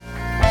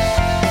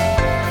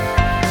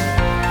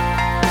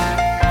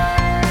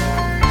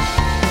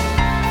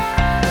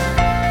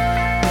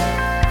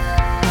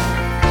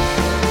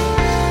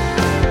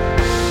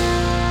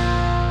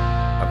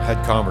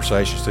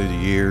conversations through the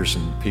years,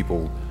 and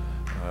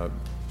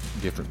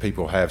different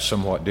people have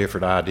somewhat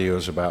different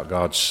ideas about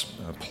God's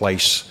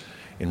place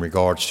in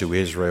regards to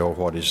Israel,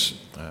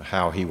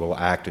 how He will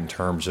act in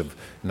terms of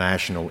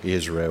national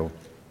Israel.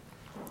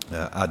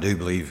 I do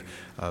believe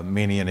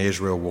many in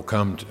Israel will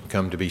come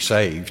to be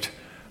saved,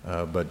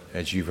 but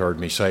as you've heard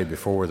me say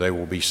before, they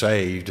will be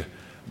saved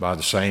by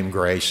the same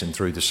grace and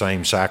through the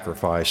same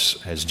sacrifice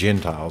as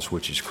Gentiles,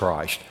 which is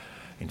Christ.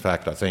 In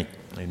fact, I think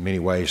in many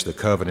ways the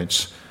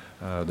covenants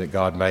that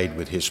God made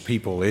with His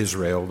people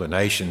Israel, the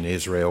nation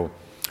Israel,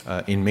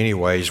 in many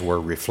ways were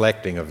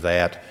reflecting of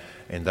that,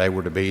 and they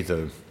were to be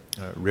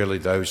really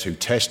those who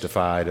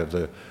testified of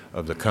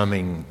the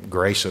coming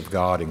grace of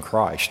God in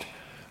Christ.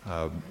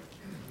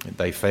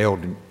 They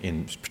failed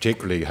in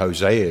particularly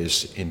Hosea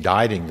is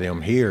indicting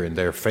them here in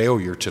their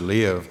failure to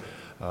live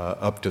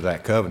up to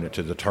that covenant,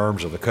 to the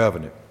terms of the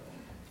covenant.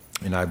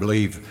 And I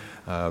believe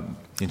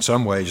in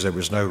some ways there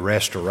was no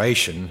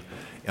restoration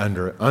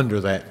under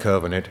that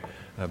covenant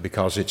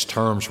because its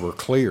terms were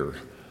clear.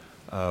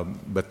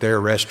 But their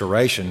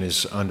restoration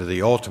is under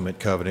the ultimate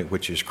covenant,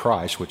 which is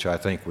Christ, which I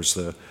think was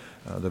the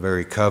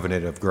very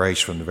covenant of grace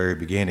from the very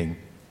beginning.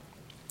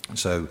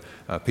 So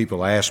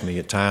people ask me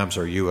at times,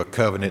 are you a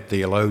covenant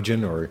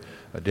theologian or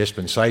a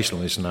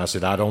dispensationalist? And I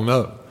said, I don't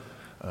know.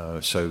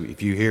 So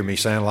if you hear me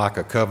sound like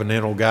a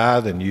covenantal guy,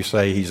 then you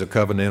say he's a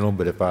covenantal.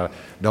 But if I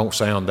don't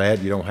sound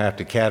that, you don't have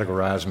to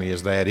categorize me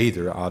as that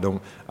either. I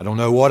don't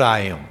know what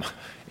I am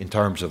in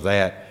terms of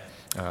that.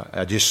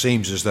 It just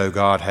seems as though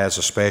God has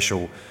a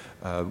special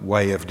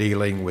way of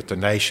dealing with the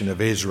nation of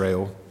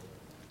Israel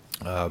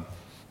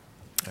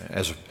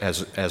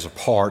as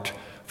apart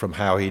from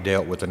how He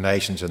dealt with the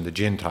nations and the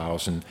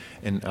Gentiles.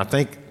 And I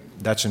think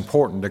that's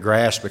important to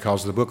grasp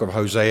because the book of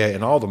Hosea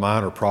and all the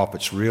minor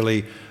prophets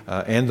really,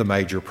 and the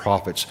major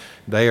prophets,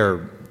 they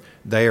are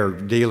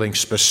dealing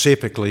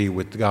specifically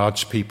with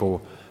God's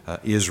people,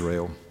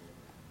 Israel.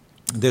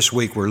 This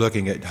week we're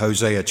looking at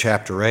Hosea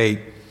chapter 8.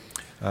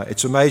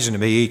 It's amazing to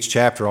me, each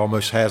chapter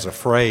almost has a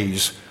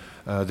phrase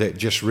that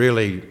just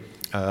really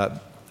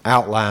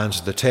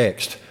outlines the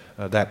text,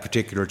 that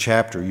particular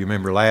chapter. You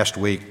remember last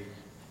week,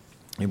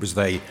 it was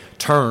they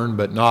turn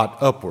but not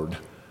upward.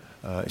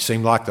 It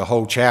seemed like the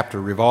whole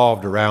chapter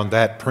revolved around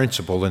that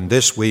principle. In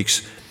this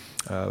week's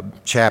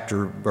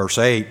chapter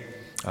 8,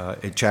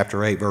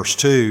 verse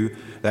 2,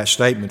 that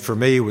statement for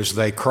me was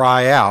they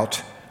cry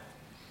out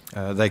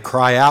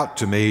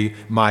to me,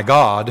 my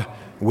God,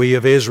 we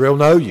of Israel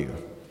know you.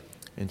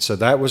 And so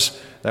that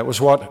was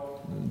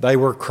what they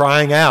were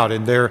crying out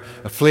in their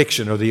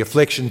affliction or the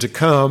affliction to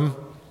come.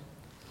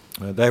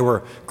 They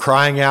were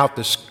crying out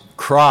this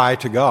cry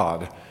to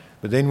God.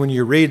 But then when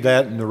you read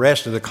that in the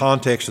rest of the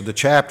context of the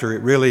chapter,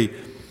 it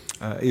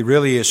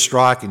really is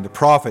striking. The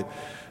prophet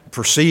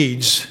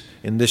proceeds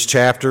in this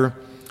chapter,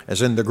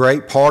 as in the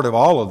great part of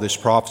all of this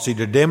prophecy,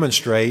 to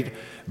demonstrate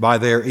by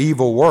their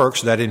evil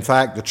works that in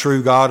fact the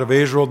true God of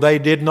Israel they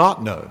did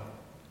not know.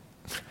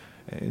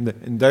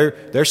 And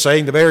they're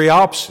saying the very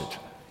opposite.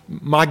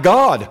 My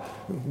God,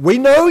 we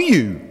know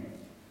you.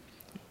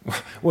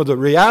 Well, the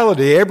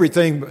reality,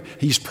 everything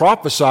he's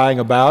prophesying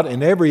about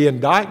in every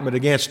indictment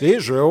against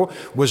Israel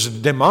was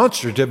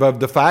demonstrative of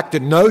the fact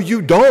that no,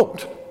 you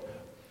don't.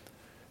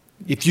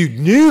 If you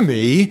knew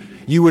me,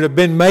 you would have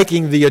been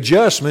making the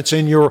adjustments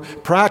in your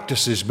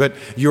practices, but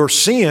your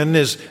sin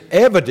is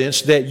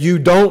evidence that you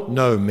don't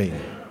know me.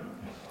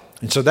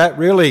 And so that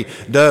really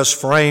does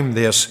frame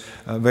this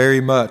very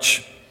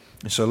much.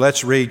 And so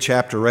let's read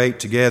chapter 8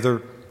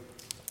 together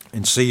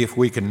and see if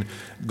we can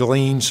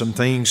glean some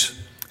things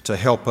to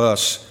help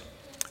us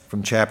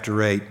from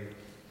chapter 8. It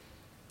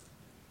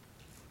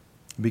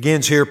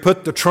begins here,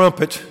 put the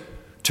trumpet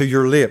to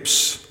your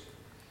lips.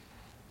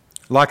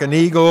 Like an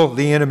eagle,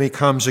 the enemy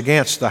comes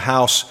against the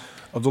house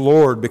of the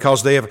Lord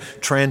because they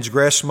have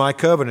transgressed my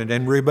covenant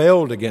and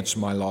rebelled against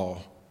my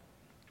law.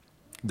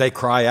 They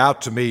cry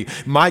out to me,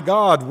 my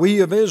God, we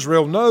of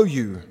Israel know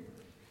you.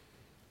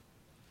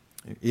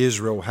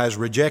 Israel has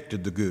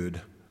rejected the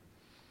good.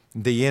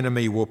 The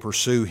enemy will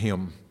pursue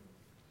him.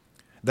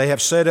 They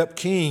have set up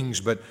kings,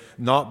 but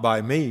not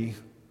by me.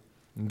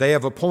 They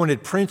have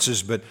appointed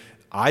princes, but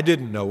I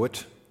didn't know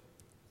it.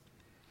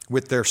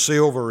 With their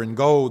silver and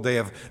gold, they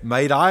have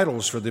made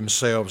idols for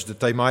themselves that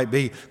they might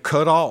be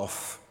cut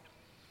off.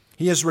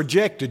 He has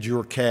rejected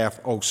your calf,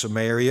 O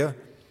Samaria,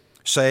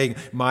 saying,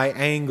 my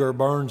anger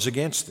burns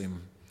against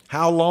them.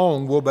 How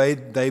long will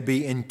they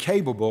be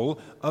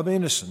incapable of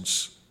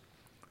innocence?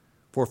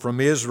 For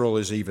from Israel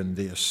is even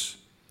this.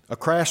 A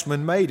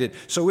craftsman made it,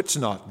 so it's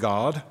not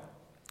God.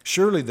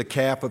 Surely the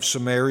calf of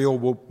Samaria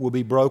will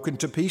be broken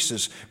to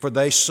pieces, for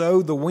they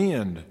sow the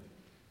wind,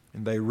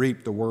 and they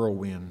reap the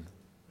whirlwind.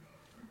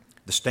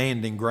 The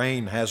standing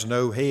grain has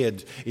no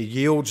head, it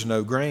yields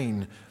no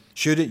grain.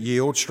 Should it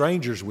yield,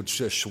 strangers would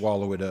just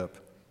swallow it up.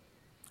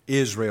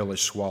 Israel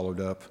is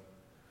swallowed up.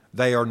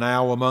 They are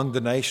now among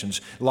the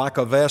nations, like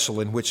a vessel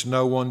in which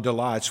no one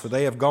delights, for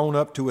they have gone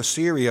up to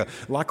Assyria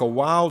like a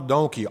wild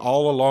donkey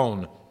all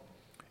alone.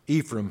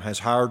 Ephraim has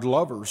hired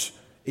lovers,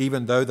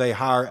 Even though they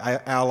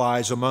hire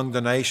allies among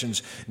the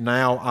nations,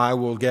 now I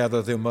will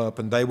gather them up,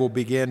 and they will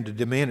begin to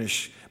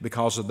diminish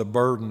because of the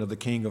burden of the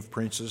king of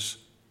princes.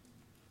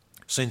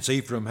 Since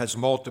Ephraim has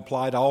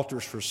multiplied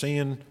altars for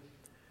sin,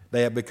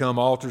 they have become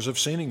altars of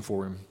sinning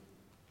for him.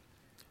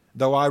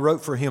 Though I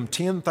wrote for him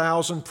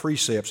 10,000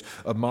 precepts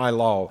of my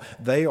law,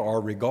 they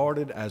are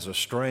regarded as a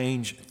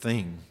strange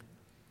thing.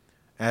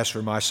 As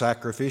for my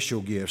sacrificial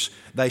gifts,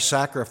 they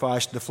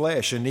sacrificed the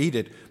flesh and eat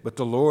it, but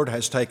the Lord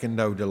has taken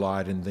no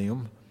delight in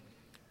them.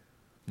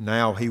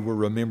 Now he will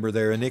remember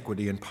their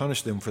iniquity and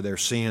punish them for their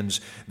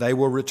sins. They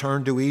will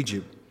return to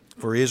Egypt,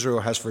 for Israel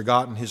has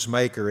forgotten his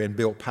Maker and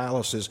built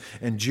palaces,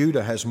 and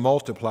Judah has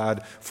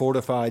multiplied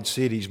fortified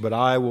cities. But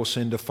I will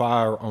send a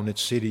fire on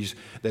its cities,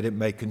 that it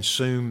may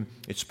consume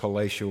its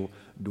palatial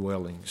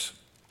dwellings.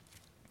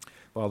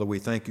 Father, we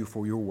thank you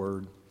for your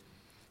word.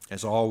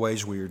 As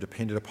always, we are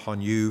dependent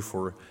upon you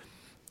for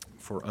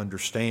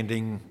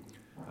understanding,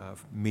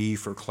 me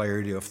for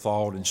clarity of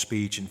thought and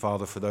speech, and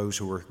Father, for those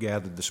who are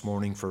gathered this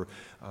morning for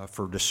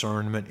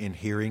discernment in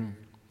hearing.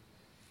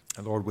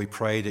 And Lord, we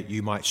pray that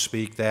you might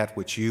speak that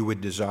which you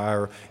would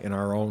desire in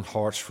our own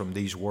hearts from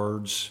these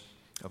words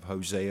of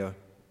Hosea.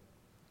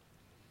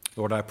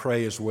 Lord, I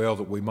pray as well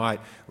that we might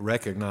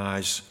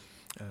recognize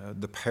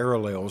the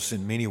parallels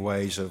in many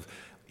ways of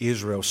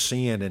Israel's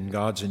sin and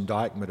God's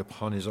indictment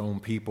upon his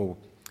own people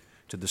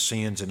to the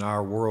sins in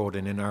our world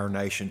and in our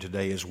nation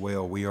today as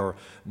well. We are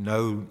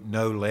no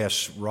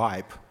less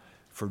ripe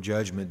for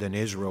judgment than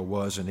Israel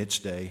was in its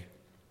day.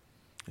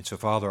 And so,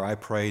 Father, I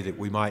pray that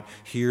we might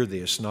hear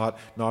this, not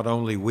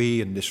only we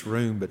in this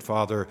room, but,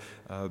 Father,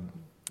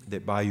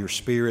 that by your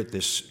Spirit,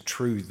 this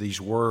truth, these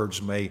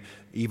words may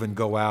even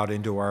go out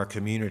into our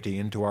community,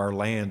 into our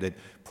land, that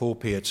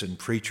pulpits and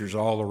preachers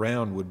all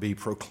around would be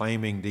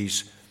proclaiming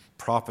these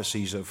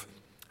prophecies of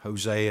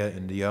Hosea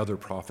and the other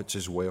prophets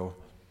as well.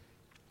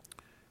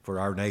 For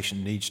our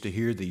nation needs to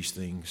hear these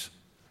things.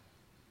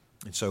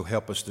 And so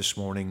help us this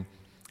morning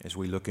as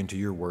we look into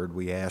your word.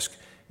 We ask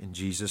in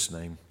Jesus'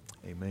 name,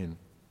 amen.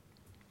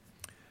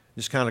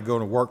 Just kind of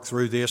going to work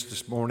through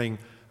this morning.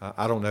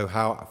 I don't know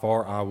how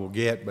far I will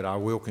get, but I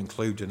will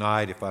conclude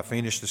tonight. If I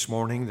finish this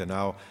morning, then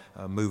I'll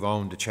move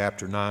on to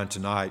chapter 9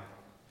 tonight.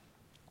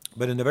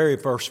 But in the very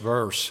first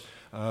verse,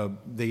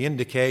 the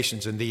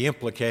indications and the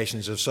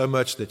implications of so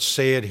much that's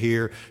said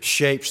here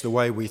shapes the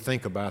way we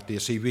think about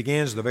this. He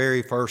begins the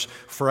very first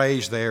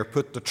phrase there,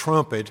 put the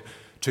trumpet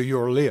to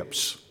your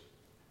lips.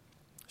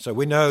 So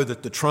we know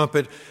that the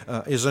trumpet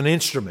is an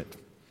instrument.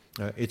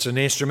 It's an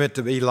instrument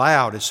to be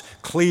loud. It's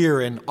clear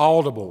and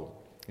audible.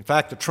 In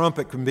fact, the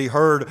trumpet can be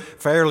heard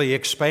fairly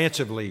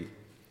expansively.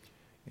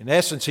 In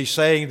essence, he's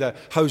saying to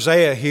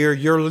Hosea here,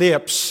 your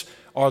lips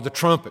are the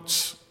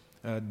trumpets.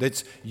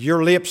 That's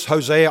your lips,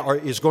 Hosea,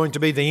 is going to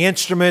be the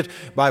instrument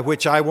by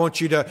which I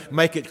want you to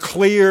make it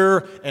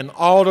clear and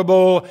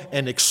audible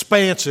and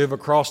expansive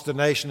across the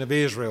nation of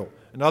Israel.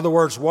 In other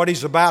words, what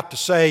he's about to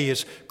say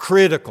is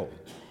critical.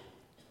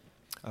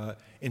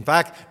 In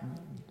fact,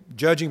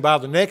 judging by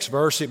the next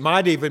verse, it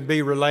might even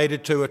be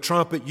related to a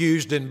trumpet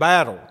used in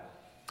battle.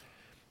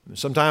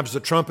 Sometimes the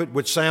trumpet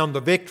would sound the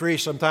victory.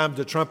 Sometimes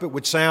the trumpet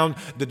would sound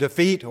the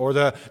defeat or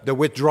the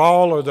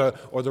withdrawal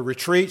or the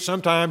retreat.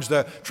 Sometimes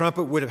the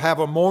trumpet would have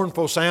a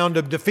mournful sound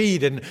of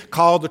defeat and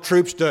call the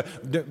troops to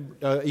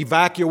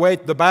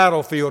evacuate the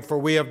battlefield, for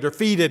we have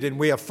defeated and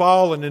we have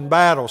fallen in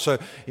battle. So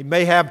he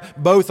may have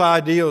both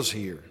ideals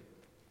here.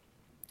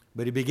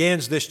 But he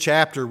begins this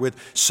chapter with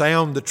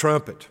sound the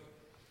trumpet.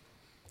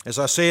 As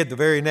I said, the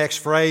very next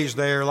phrase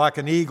there, like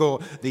an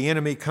eagle, the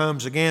enemy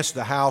comes against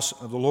the house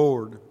of the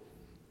Lord.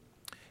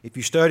 If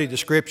you study the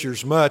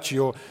Scriptures much,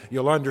 you'll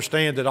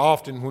understand that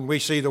often when we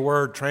see the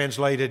word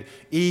translated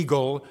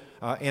eagle,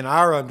 in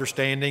our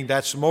understanding,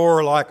 that's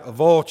more like a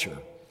vulture.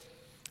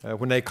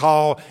 When they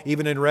call,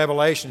 even in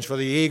Revelations, for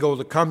the eagle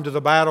to come to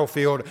the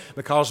battlefield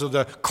because of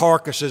the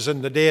carcasses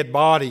and the dead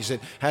bodies,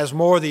 it has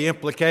more the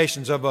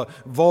implications of a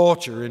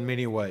vulture in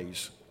many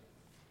ways.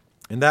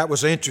 And that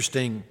was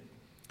interesting,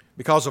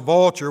 because a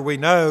vulture, we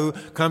know,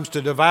 comes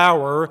to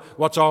devour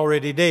what's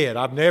already dead.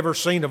 I've never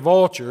seen a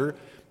vulture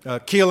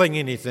killing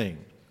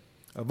anything.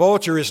 A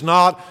vulture is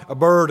not a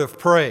bird of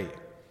prey.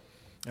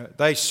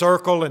 They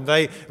circle and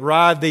they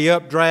ride the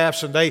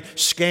updrafts and they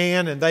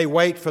scan and they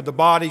wait for the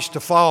bodies to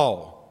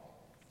fall.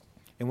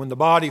 And when the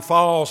body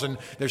falls and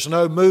there's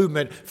no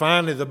movement,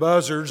 finally the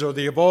buzzards or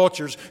the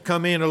vultures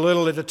come in a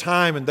little at a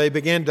time and they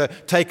begin to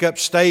take up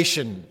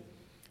station.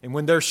 And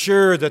when they're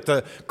sure that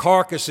the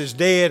carcass is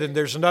dead and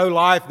there's no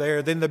life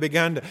there, then they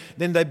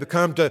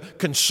become to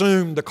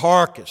consume the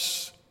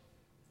carcass.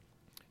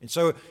 And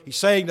so he's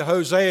saying to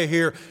Hosea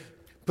here,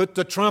 put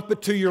the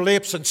trumpet to your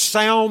lips and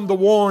sound the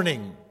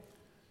warning.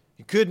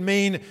 It could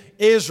mean,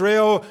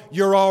 Israel,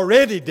 you're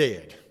already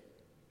dead.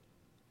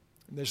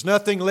 There's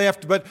nothing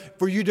left but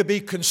for you to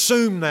be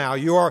consumed now.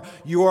 You are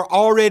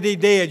already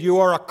dead. You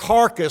are a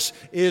carcass,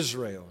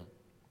 Israel.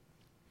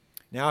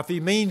 Now, if he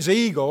means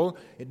eagle,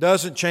 it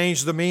doesn't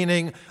change the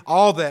meaning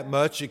all that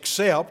much,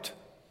 except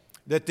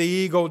that the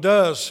eagle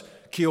does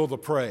kill the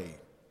prey.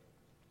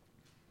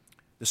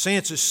 The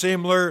sense is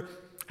similar.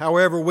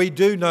 However, we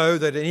do know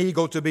that an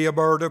eagle to be a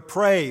bird of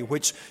prey,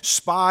 which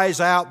spies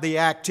out the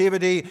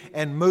activity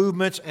and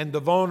movements and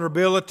the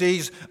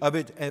vulnerabilities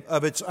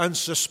of its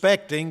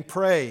unsuspecting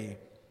prey.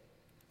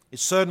 It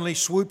suddenly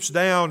swoops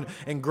down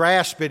and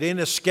grasps it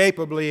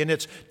inescapably in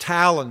its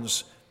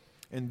talons,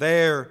 and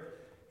there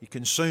it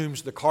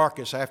consumes the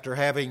carcass after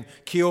having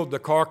killed the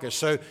carcass.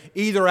 So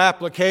either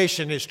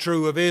application is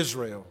true of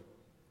Israel.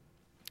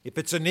 If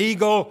it's an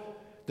eagle,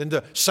 then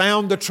to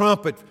sound the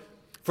trumpet,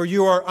 for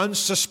you are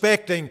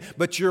unsuspecting,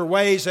 but your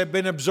ways have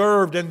been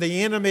observed, and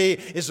the enemy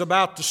is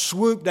about to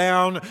swoop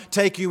down,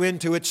 take you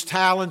into its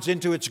talons,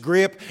 into its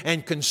grip,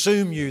 and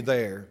consume you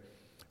there.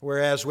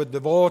 Whereas with the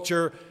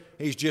vulture,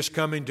 he's just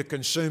coming to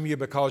consume you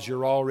because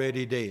you're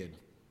already dead.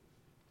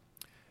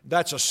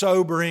 That's a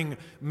sobering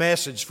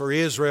message for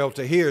Israel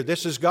to hear.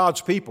 This is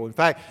God's people. In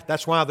fact,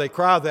 that's why they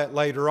cry that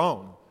later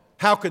on.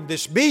 How can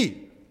this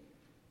be?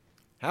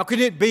 How can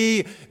it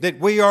be that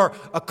we are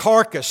a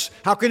carcass?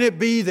 How can it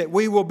be that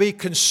we will be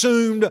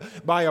consumed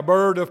by a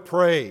bird of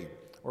prey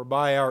or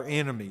by our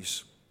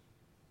enemies?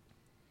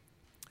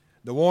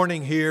 The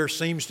warning here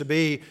seems to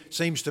me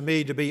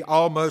to be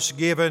almost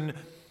given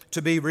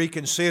to be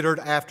reconsidered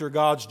after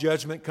God's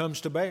judgment comes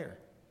to bear.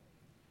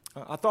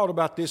 I thought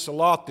about this a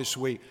lot this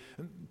week.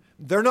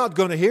 They're not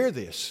going to hear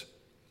this.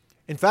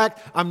 In fact,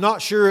 I'm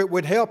not sure it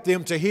would help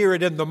them to hear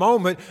it in the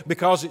moment,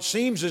 because it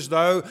seems as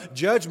though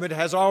judgment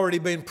has already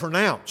been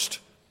pronounced.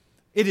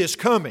 It is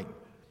coming.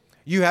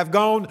 You have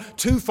gone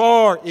too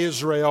far,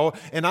 Israel,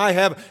 and I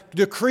have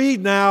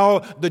decreed now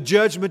the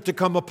judgment to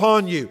come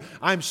upon you.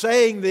 I'm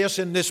saying this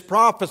in this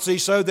prophecy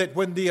so that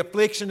when the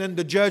affliction and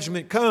the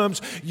judgment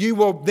comes, you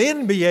will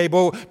then be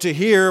able to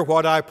hear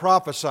what I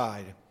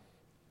prophesied.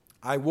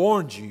 I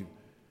warned you,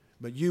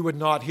 but you would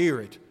not hear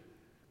it.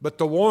 But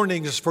the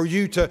warning is for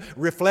you to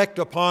reflect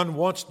upon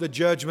once the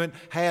judgment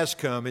has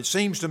come. It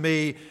seems to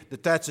me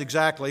that that's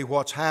exactly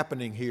what's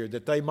happening here,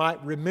 that they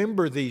might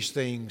remember these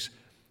things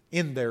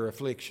in their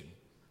affliction.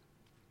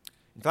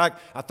 In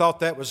fact, I thought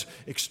that was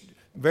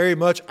very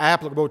much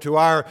applicable to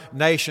our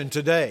nation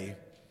today.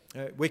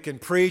 We can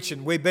preach,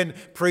 and we've been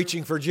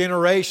preaching for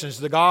generations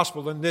the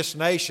gospel in this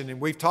nation, and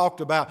we've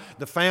talked about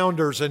the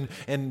founders and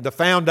the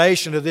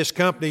foundation of this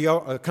country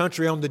on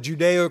the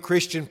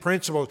Judeo-Christian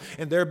principles,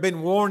 and there have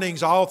been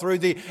warnings all through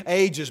the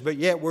ages, but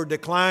yet we're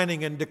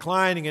declining and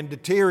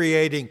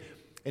deteriorating.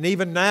 And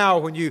even now,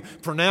 when you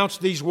pronounce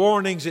these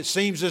warnings, it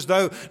seems as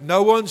though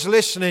no one's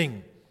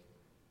listening.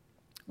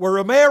 We're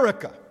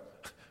America.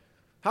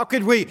 How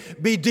could we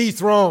be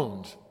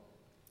dethroned?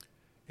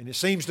 And it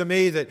seems to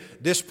me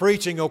that this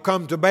preaching will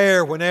come to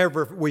bear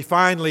whenever we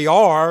finally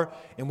are,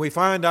 and we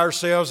find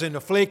ourselves in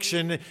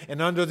affliction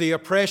and under the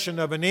oppression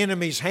of an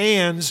enemy's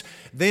hands.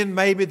 Then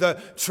maybe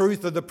the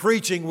truth of the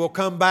preaching will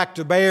come back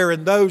to bear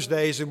in those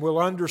days, and we'll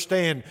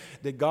understand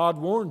that God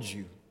warns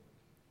you.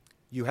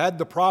 You had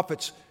the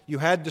prophets, you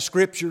had the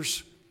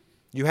Scriptures,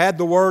 you had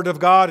the Word of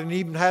God, and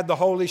even had the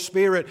Holy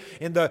Spirit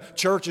in the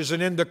churches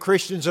and in the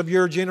Christians of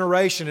your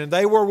generation. And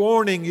they were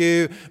warning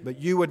you, but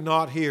you would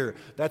not hear.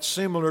 That's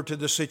similar to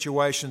the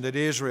situation that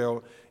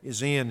Israel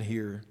is in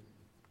here.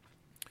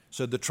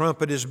 So the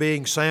trumpet is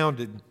being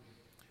sounded.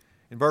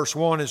 In verse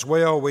 1 as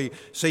well, we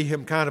see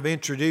him kind of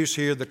introduce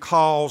here the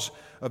cause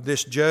of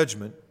this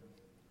judgment.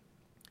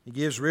 He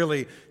gives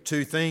really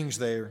two things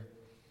there.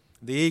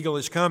 The eagle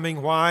is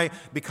coming. Why?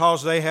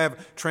 Because they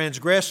have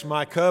transgressed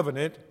my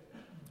covenant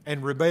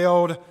and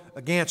rebelled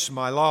against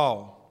my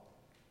law.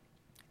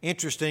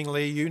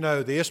 Interestingly, you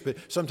know this, but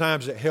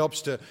sometimes it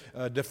helps to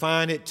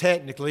define it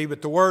technically,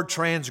 but the word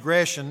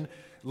transgression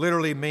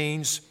literally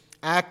means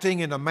acting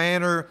in a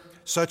manner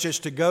such as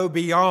to go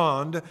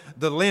beyond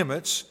the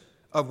limits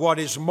of what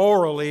is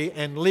morally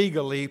and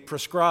legally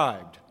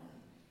prescribed.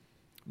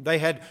 They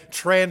had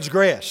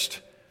transgressed.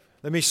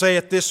 Let me say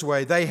it this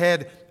way. They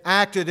had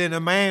acted in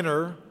a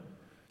manner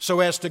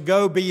so as to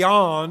go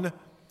beyond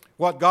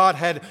what God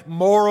had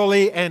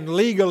morally and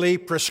legally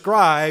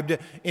prescribed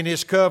in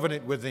His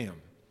covenant with them.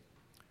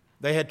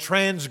 They had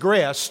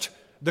transgressed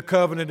the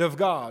covenant of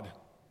God.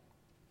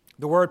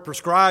 The word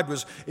prescribed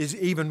is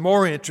even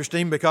more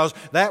interesting, because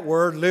that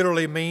word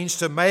literally means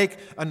to make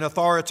an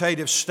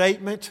authoritative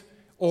statement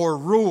or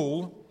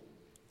rule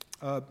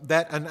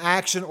that an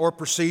action or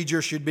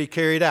procedure should be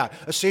carried out.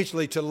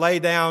 Essentially, to lay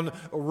down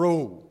a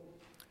rule.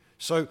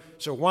 So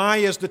why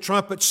is the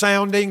trumpet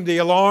sounding the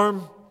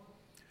alarm?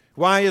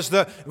 Why is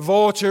the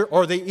vulture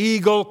or the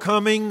eagle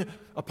coming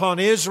upon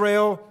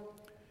Israel?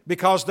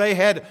 Because they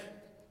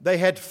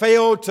had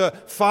failed to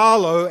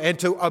follow and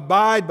to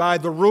abide by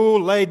the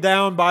rule laid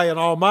down by an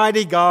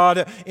almighty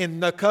God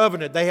in the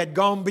covenant. They had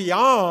gone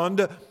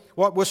beyond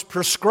what was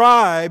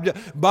prescribed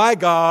by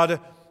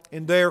God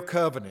in their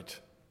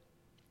covenant.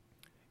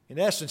 In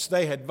essence,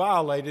 they had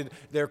violated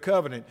their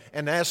covenant,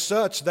 and as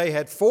such, they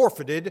had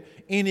forfeited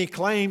any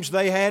claims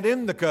they had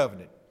in the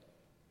covenant.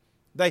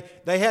 They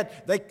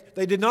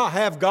did not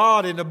have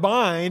God in a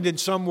bind in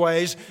some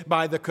ways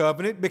by the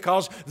covenant,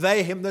 because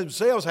they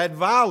themselves had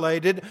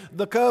violated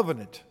the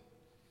covenant.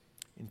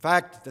 In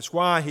fact, that's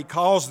why he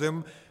calls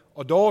them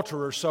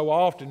adulterers so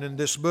often in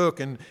this book,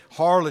 and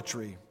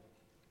harlotry.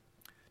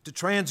 To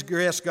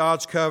transgress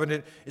God's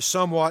covenant is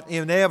somewhat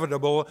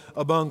inevitable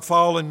among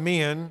fallen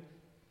men,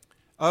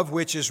 of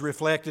which is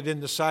reflected in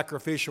the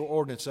sacrificial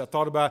ordinance. I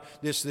thought about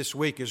this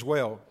week as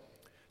well.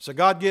 So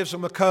God gives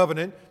them a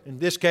covenant, in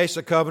this case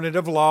a covenant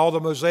of law, the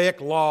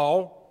Mosaic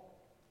law.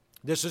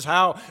 This is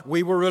how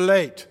we will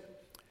relate.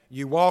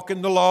 You walk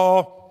in the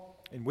law,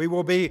 and we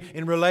will be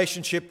in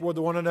relationship with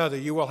one another.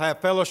 You will have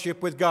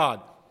fellowship with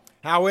God.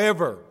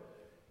 However,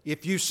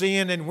 if you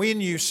sin and when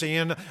you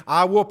sin,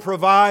 I will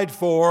provide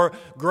for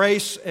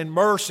grace and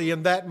mercy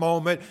in that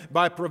moment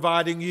by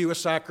providing you a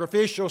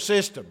sacrificial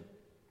system.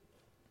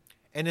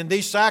 And in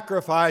these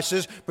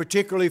sacrifices,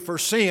 particularly for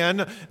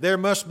sin, there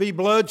must be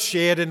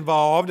bloodshed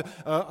involved,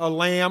 a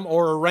lamb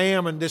or a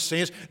ram in this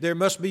sense. There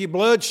must be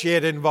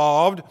bloodshed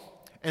involved.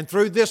 And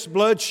through this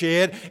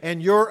bloodshed,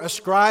 and you're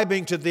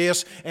ascribing to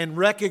this and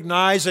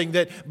recognizing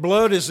that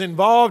blood is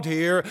involved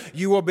here,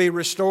 you will be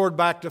restored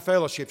back to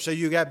fellowship. So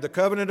you have the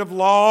covenant of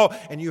law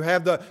and you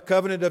have the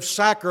covenant of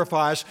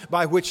sacrifice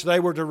by which they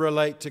were to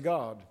relate to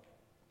God.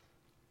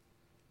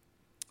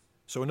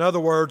 So in other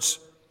words,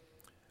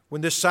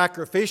 when this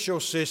sacrificial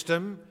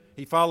system,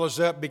 he follows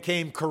up,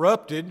 became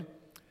corrupted,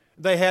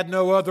 they had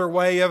no other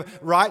way of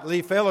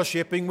rightly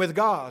fellowshipping with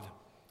God.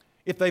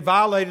 If they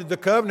violated the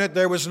covenant,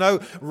 there was no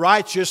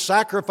righteous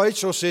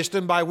sacrificial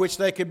system by which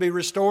they could be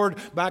restored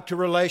back to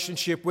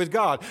relationship with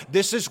God.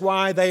 This is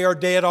why they are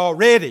dead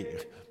already.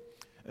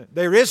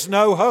 There is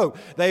no hope.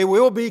 They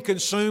will be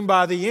consumed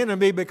by the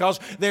enemy because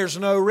there's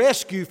no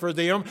rescue for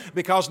them,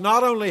 because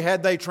not only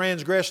had they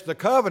transgressed the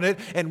covenant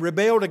and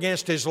rebelled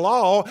against His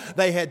law,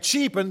 they had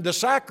cheapened the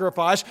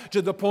sacrifice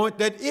to the point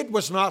that it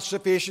was not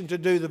sufficient to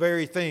do the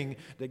very thing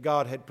that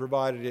God had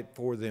provided it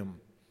for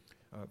them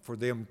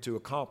to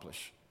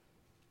accomplish.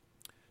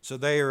 So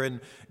they are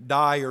in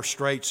dire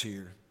straits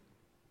here.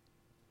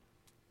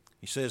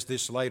 He says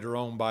this later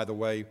on, by the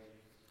way.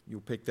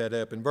 You'll pick that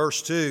up. In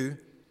verse 2,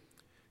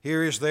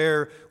 here is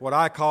there what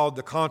I called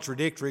the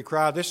contradictory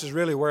cry. This is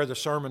really where the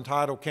sermon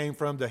title came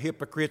from, the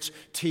hypocrite's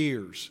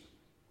tears.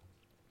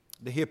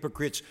 The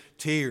hypocrite's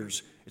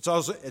tears. It's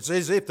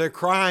as if they're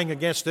crying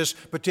against this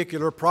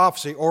particular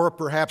prophecy or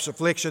perhaps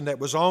affliction that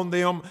was on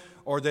them,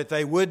 or that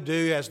they would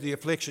do as the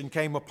affliction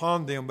came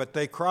upon them. But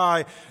they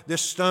cry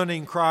this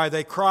stunning cry.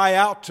 They cry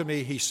out to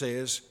me, he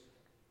says,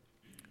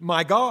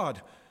 "My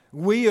God,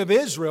 we of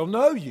Israel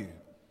know you."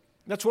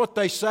 That's what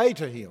they say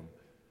to him.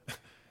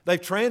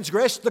 They've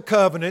transgressed the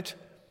covenant.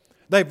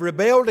 They've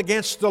rebelled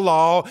against the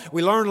law.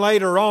 We learn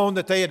later on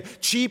that they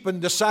had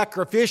cheapened the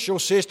sacrificial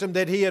system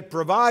that he had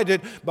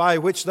provided by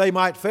which they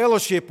might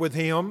fellowship with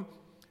him.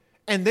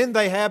 And then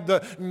they have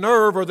the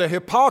nerve or the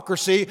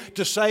hypocrisy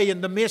to say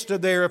in the midst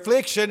of their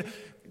affliction,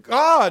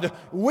 "God,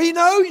 we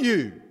know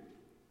you."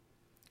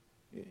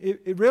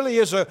 It really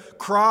is a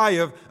cry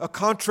of a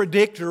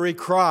contradictory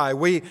cry.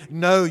 We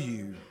know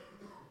you.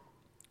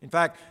 In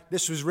fact,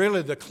 this was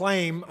really the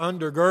claim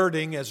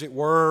undergirding, as it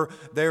were,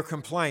 their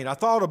complaint. I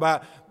thought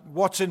about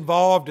what's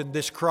involved in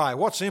this cry.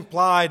 What's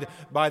implied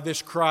by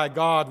this cry,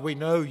 "God, we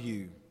know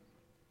you"?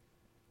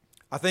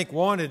 I think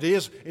one, it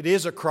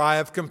is a cry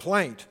of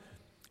complaint.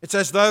 It's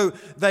as though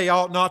they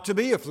ought not to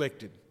be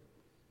afflicted.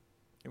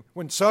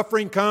 When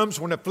suffering comes,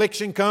 when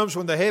affliction comes,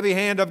 when the heavy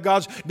hand of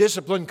God's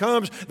discipline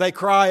comes, they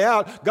cry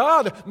out,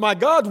 "God, my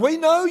God, we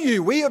know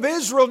you. We of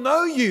Israel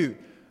know you."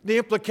 The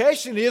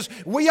implication is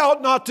we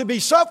ought not to be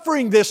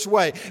suffering this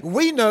way.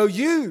 We know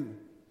you.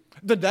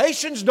 The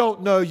nations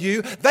don't know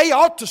you. They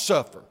ought to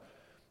suffer.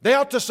 They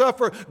ought to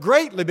suffer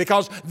greatly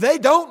because they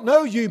don't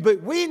know you,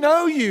 but we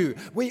know you.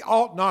 We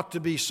ought not to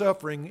be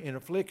suffering in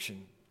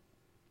affliction.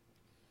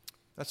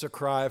 That's a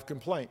cry of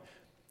complaint.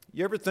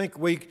 You ever think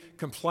we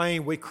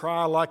complain, we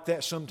cry like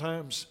that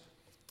sometimes?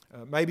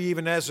 Maybe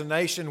even as a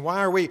nation. Why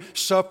are we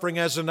suffering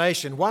as a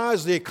nation? Why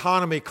is the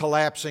economy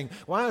collapsing?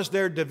 Why is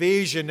there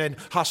division and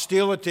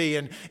hostility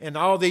and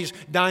all these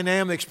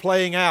dynamics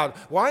playing out?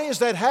 Why is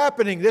that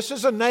happening? This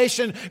is a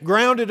nation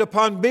grounded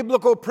upon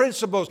biblical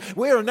principles.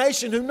 We're a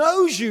nation who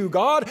knows you,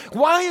 God.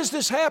 Why is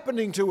this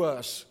happening to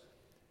us?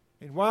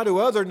 And why do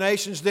other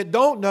nations that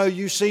don't know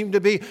you seem to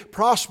be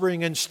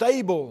prospering and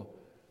stable?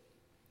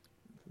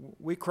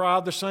 We cry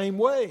the same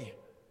way.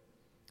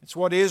 It's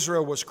what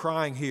Israel was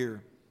crying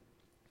here.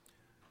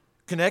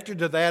 Connected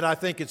to that, I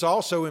think it's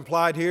also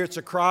implied here, it's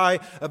a cry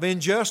of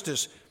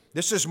injustice.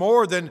 This is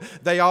more than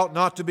they ought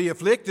not to be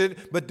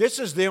afflicted, but this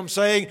is them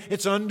saying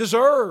it's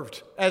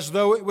undeserved, as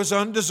though it was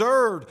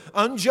undeserved,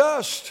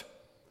 unjust.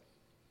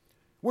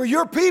 We're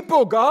your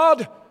people,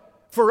 God.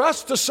 For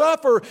us to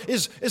suffer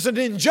is an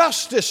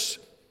injustice.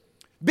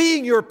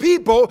 Being your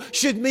people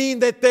should mean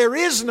that there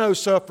is no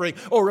suffering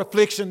or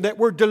affliction, that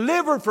we're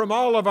delivered from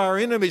all of our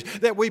enemies,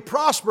 that we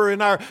prosper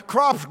and our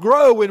crops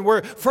grow and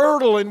we're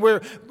fertile and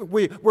we're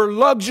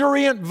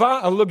luxuriant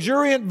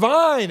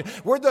vine.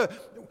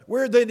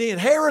 We're the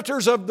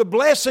inheritors of the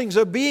blessings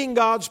of being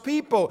God's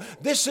people.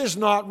 This is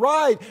not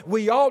right.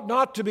 We ought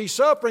not to be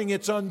suffering.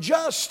 It's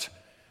unjust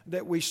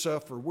that we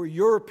suffer. We're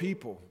your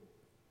people.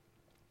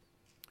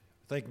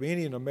 I think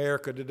many in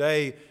America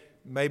today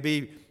may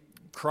be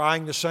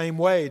crying the same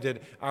way,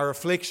 that our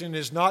affliction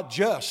is not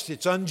just,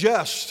 it's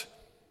unjust.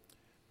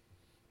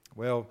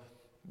 Well,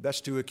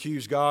 that's to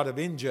accuse God of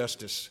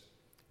injustice.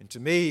 And to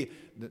me,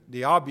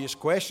 the obvious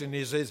question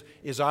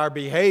is our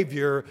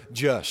behavior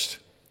just?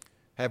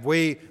 Have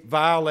we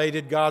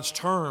violated God's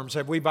terms?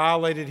 Have we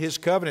violated His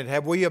covenant?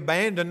 Have we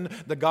abandoned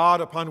the God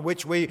upon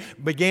which we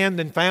began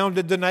and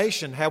founded the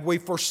nation? Have we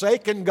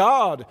forsaken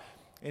God?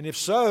 And if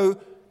so,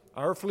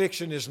 our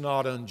affliction is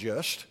not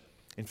unjust.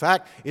 In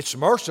fact, it's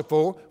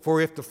merciful, for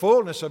if the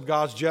fullness of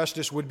God's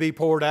justice would be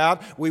poured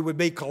out, we would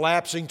be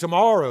collapsing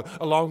tomorrow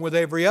along with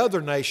every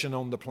other nation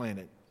on the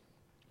planet.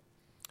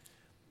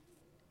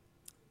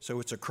 So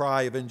it's a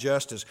cry of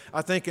injustice.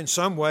 I think in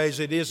some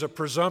ways it is a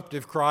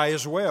presumptive cry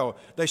as well.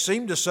 They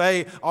seem to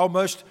say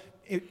almost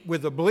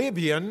with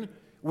oblivion,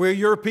 we're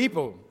your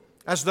people,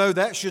 as though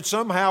that should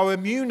somehow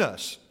immune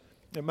us,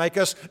 and make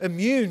us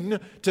immune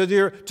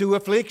to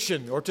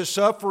affliction or to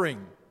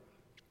suffering.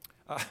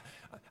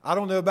 I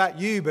don't know about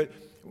you, but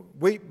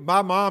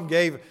my mom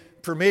gave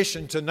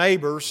permission to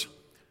neighbors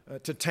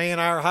to tan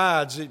our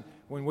hides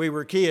when we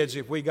were kids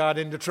if we got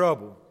into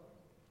trouble.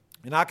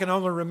 And I can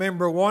only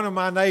remember one of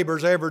my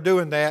neighbors ever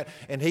doing that,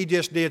 and he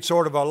just did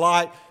sort of a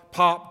light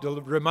pop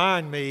to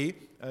remind me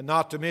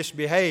not to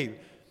misbehave.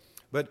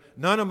 But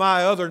none of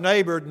my other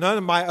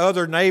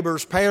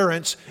neighbors'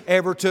 parents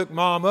ever took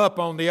Mom up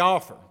on the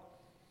offer.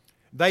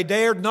 They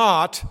dared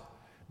not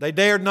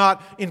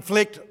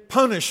inflict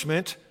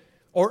punishment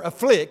or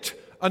afflict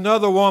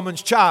another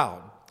woman's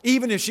child,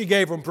 even if she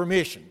gave them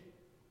permission.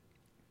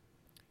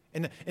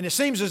 And it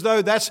seems as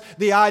though that's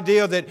the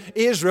idea that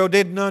Israel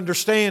didn't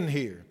understand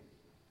here.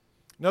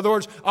 In other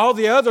words, all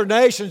the other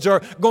nations are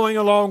going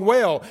along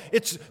well.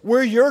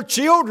 We're your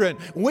children.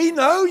 We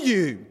know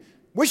you.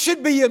 We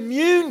should be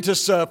immune to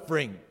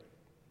suffering.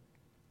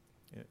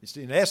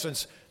 In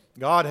essence,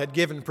 God had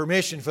given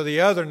permission for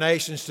the other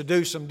nations to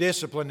do some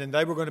discipline, and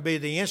they were going to be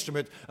the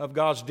instrument of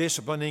God's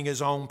disciplining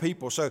His own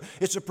people. So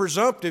it's a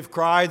presumptive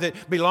cry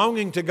that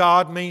belonging to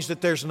God means that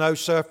there's no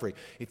suffering.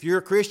 If you're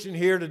a Christian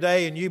here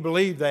today and you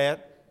believe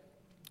that,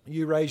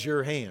 you raise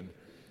your hand,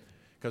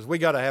 because we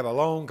got to have a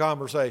long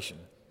conversation.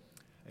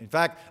 In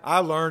fact, I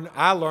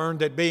learned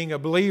that being a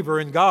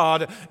believer in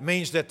God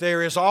means that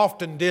there is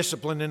often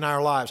discipline in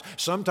our lives.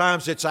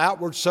 Sometimes it's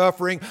outward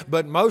suffering,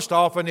 but most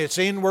often it's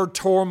inward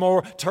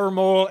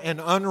turmoil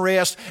and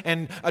unrest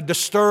and a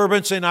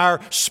disturbance in our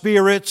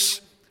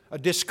spirits, a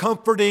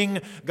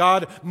discomforting.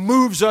 God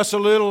moves us a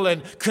little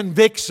and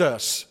convicts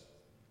us.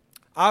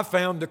 I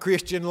found the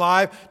Christian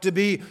life to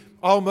be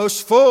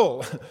almost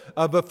full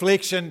of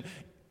affliction,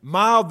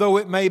 mild though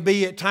it may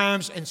be at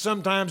times, and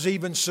sometimes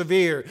even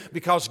severe,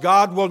 because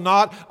God will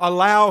not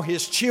allow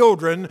His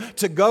children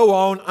to go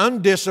on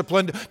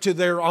undisciplined to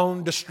their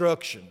own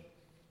destruction.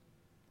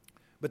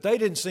 But they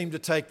didn't seem to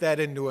take that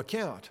into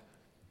account.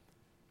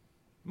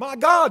 My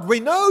God, we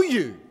know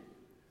you.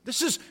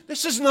 This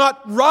is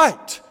not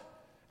right.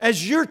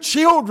 As your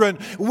children,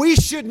 we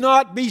should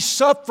not be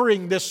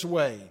suffering this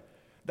way.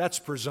 That's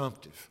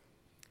presumptive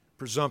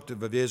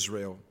of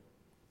Israel.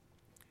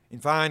 And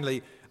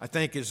finally, I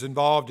think is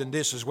involved in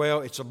this as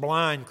well. It's a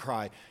blind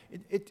cry.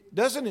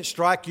 Doesn't it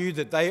strike you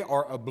that they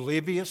are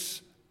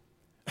oblivious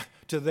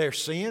to their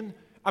sin?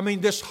 I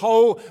mean, this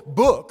whole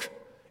book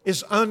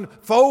is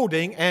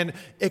unfolding and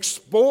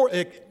exposing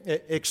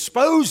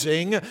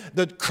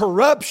the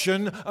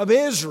corruption of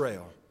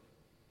Israel.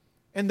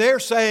 And they're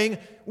saying,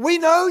 we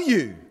know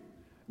you.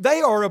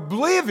 They are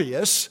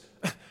oblivious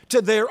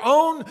to their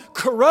own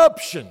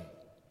corruption.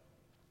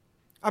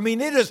 I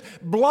mean, it is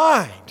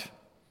blind.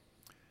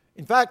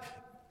 In fact,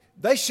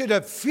 they should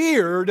have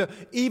feared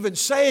even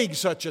saying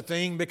such a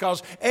thing,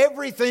 because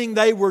everything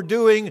they were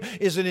doing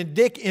is an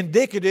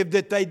indicative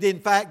that they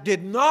in fact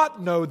did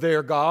not know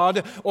their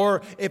God,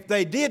 or if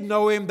they did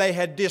know Him, they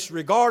had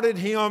disregarded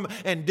Him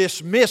and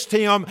dismissed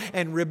Him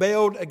and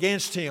rebelled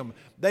against Him.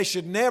 They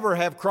should never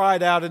have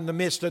cried out in the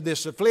midst of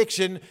this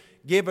affliction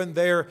given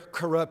their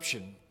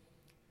corruption.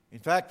 In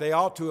fact, they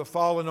ought to have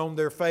fallen on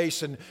their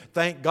face and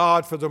thank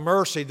God for the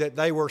mercy that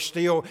they were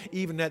still,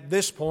 even at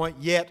this point,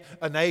 yet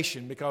a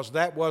nation, because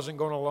that wasn't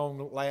going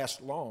to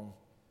last long.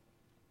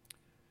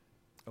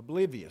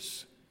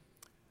 Oblivious.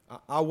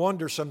 I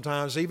wonder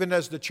sometimes, even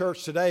as the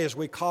church today, as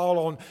we call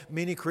on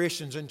many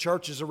Christians and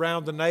churches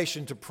around the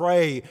nation to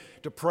pray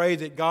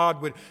that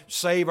God would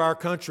save our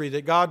country,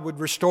 that God would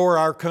restore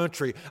our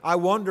country. I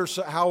wonder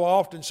how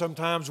often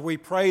sometimes we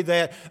pray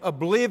that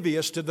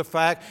oblivious to the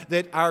fact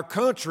that our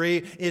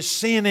country is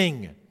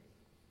sinning,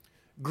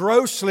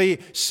 grossly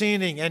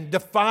sinning and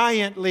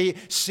defiantly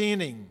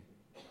sinning.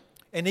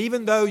 And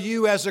even though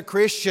you as a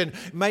Christian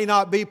may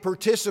not be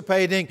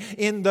participating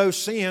in those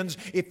sins,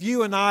 if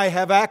you and I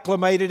have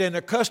acclimated and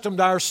accustomed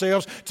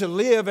ourselves to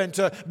live and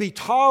to be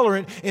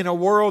tolerant in a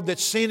world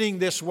that's sinning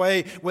this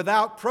way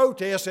without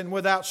protest and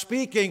without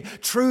speaking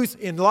truth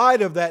in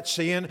light of that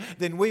sin,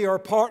 then we are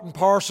part and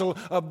parcel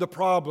of the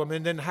problem.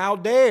 And then how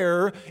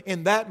dare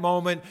in that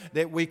moment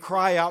that we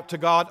cry out to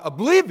God,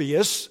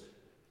 oblivious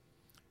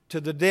to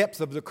the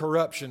depth of the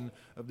corruption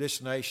of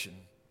this nation.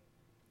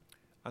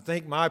 I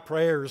think my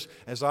prayers,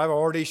 as I've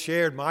already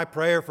shared, my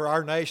prayer for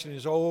our nation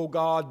is, oh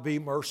God, be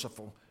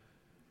merciful.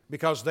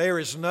 Because there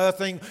is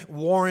nothing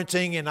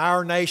warranting in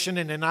our nation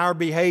and in our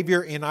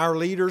behavior, in our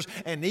leaders,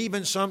 and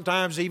even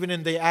sometimes even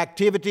in the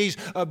activities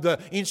of the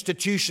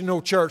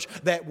institutional church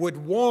that would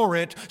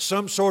warrant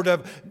some sort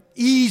of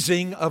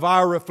easing of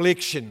our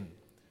affliction.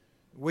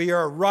 We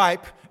are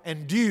ripe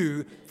and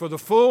due for the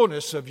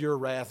fullness of your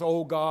wrath.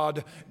 Oh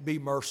God, be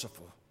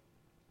merciful.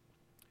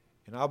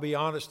 And I'll be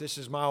honest, this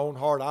is my own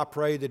heart. I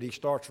pray that He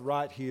starts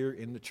right here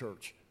in the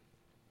church,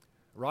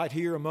 right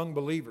here among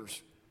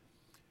believers.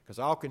 Because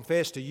I'll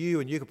confess to you,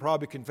 and you could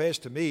probably confess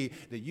to me,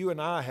 that you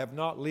and I have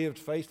not lived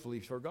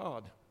faithfully for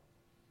God.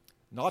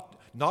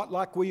 Not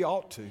like we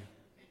ought to.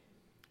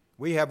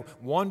 We have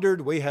wandered.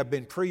 We have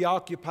been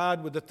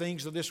preoccupied with the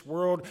things of this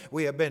world.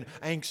 We have been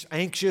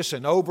anxious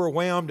and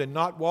overwhelmed and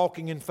not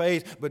walking in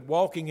faith, but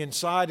walking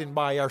inside and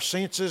by our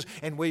senses.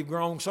 And we've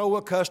grown so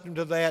accustomed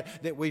to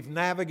that we've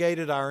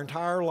navigated our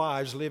entire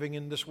lives living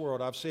in this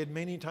world. I've said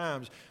many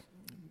times,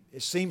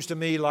 it seems to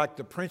me like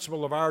the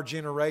principle of our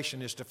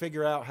generation is to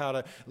figure out how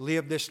to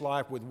live this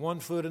life with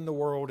one foot in the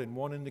world and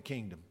one in the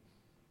kingdom.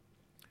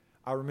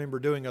 I remember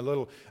doing a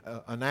little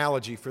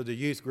analogy for the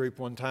youth group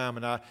one time,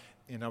 and I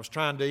was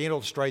trying to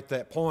illustrate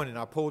that point, and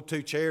I pulled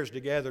two chairs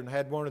together and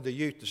had one of the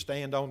youth to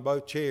stand on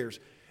both chairs.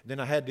 Then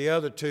I had the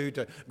other two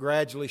to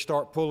gradually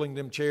start pulling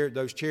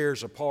those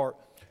chairs apart.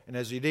 And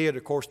as he did,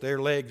 of course,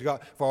 their legs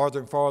got farther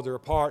and farther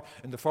apart.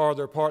 And the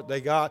farther apart they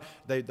got,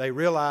 they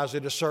realized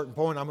at a certain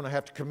point, I'm going to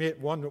have to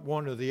commit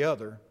one or the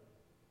other.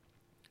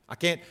 I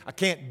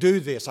can't do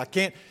this. I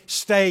can't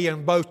stay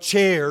in both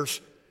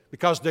chairs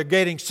because they're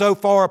getting so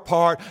far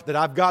apart that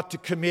I've got to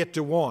commit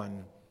to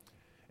one.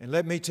 And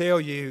let me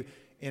tell you,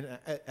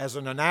 as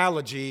an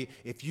analogy,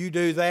 if you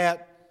do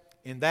that,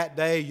 in that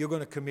day, you're going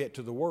to commit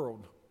to the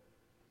world,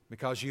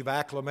 because you've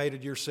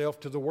acclimated yourself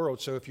to the world.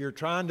 So if you're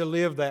trying to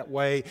live that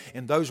way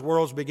and those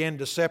worlds begin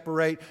to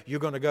separate, you're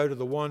going to go to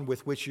the one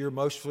with which you're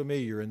most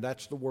familiar, and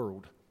that's the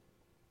world.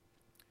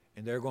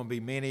 And there are going to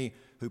be many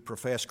who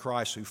profess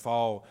Christ who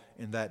fall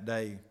in that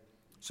day.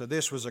 So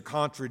this was a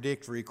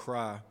contradictory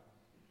cry.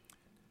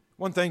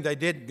 One thing they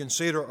didn't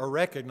consider or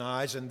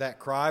recognize in that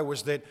cry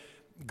was that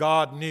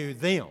God knew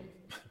them.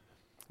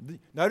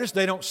 Notice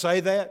they don't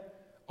say that.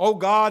 Oh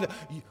God,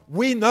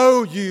 we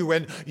know you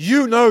and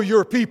you know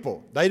your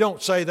people. They don't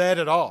say that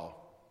at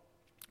all.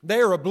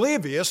 They're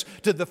oblivious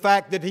to the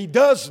fact that He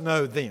does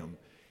know them.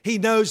 He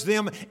knows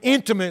them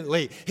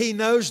intimately. He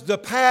knows the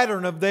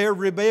pattern of their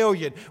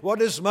rebellion. What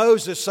does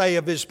Moses say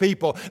of his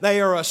people? They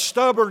are a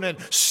stubborn and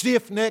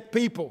stiff-necked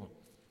people.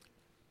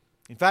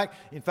 In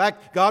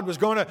fact, God was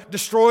going to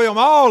destroy them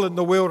all in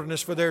the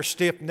wilderness for their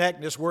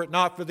stiff-neckedness were it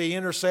not for the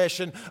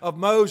intercession of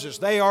Moses.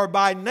 They are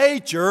by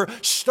nature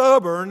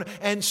stubborn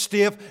and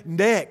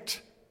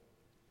stiff-necked.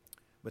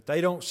 But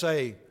they don't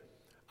say,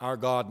 our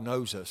God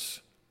knows us.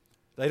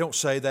 They don't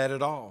say that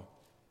at all.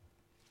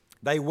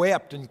 They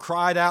wept and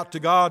cried out to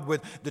God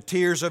with the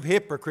tears of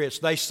hypocrites.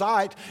 They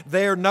cite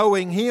their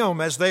knowing Him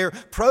as their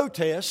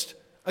protest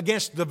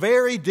against the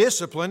very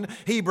discipline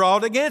He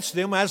brought against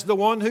them as the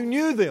one who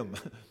knew them.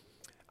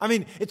 I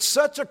mean, it's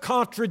such a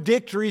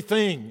contradictory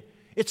thing.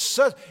 It's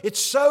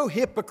so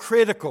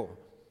hypocritical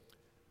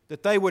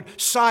that they would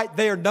cite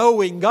their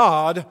knowing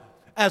God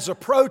as a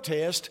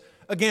protest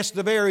against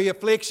the very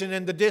affliction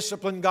and the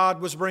discipline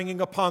God was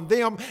bringing upon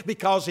them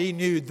because He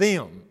knew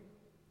them.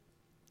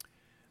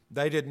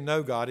 They didn't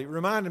know God. It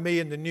reminded me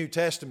in the New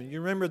Testament. You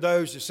remember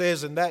those that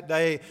says, in that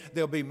day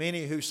there'll be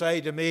many who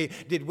say to me,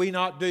 did we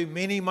not do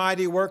many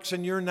mighty works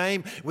in your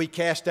name? We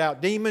cast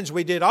out demons.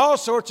 We did all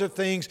sorts of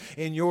things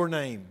in your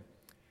name.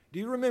 Do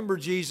you remember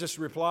Jesus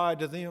replied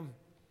to them?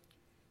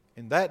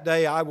 In that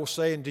day I will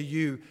say unto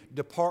you,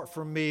 depart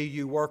from me,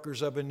 you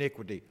workers of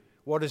iniquity.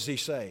 What does He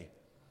say?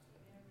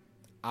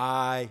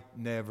 I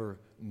never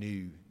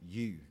knew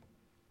you.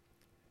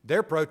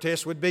 Their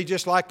protest would be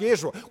just like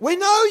Israel. We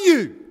know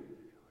you.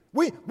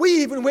 We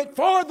even went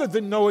farther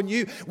than knowing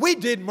you. We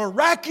did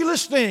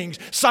miraculous things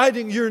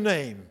citing your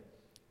name.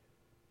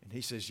 And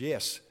He says,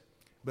 yes,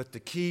 but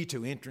the key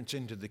to entrance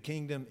into the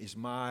kingdom is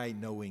my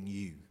knowing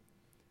you.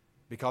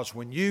 Because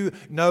when you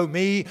know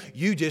me,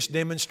 you just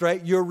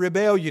demonstrate your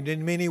rebellion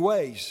in many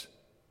ways.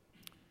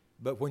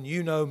 But when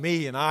you know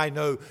me and I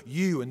know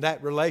you and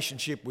that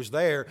relationship was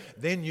there,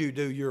 then you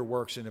do your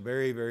works in a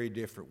very, very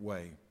different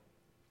way.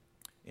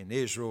 And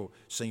Israel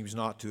seems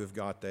not to have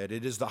got that.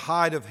 It is the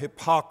height of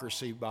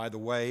hypocrisy, by the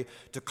way,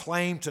 to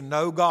claim to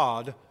know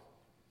God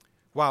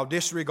while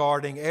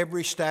disregarding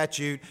every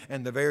statute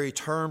and the very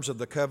terms of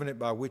the covenant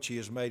by which He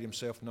has made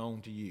Himself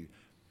known to you.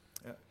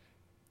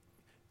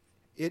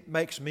 It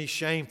makes me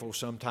shameful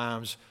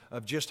sometimes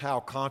of just how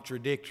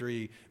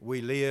contradictory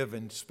we live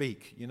and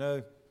speak, you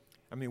know.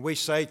 I mean, we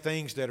say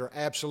things that are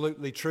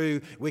absolutely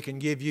true. We can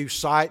give you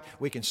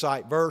we can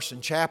cite verse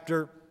and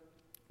chapter.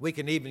 We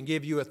can even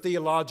give you a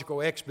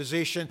theological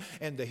exposition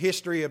and the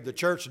history of the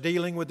church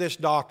dealing with this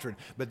doctrine.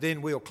 But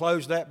then we'll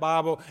close that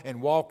Bible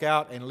and walk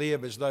out and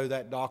live as though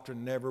that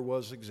doctrine never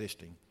was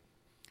existing,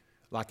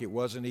 like it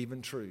wasn't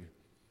even true.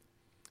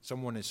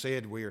 Someone has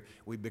said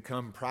we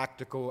become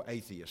practical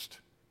atheists,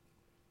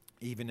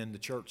 even in the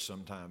church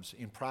sometimes.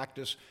 In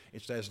practice,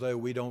 it's as though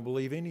we don't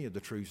believe any of the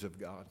truths of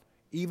God,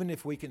 even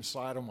if we can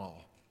cite them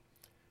all.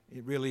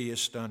 It really is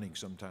stunning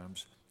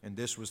sometimes, and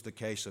this was the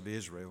case of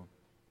Israel.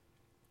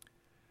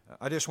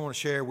 I just want to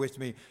share with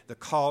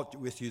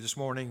you this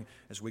morning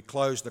as we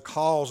close the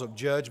cause of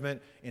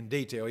judgment in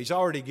detail. He's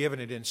already given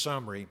it in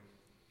summary.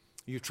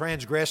 You've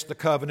transgressed the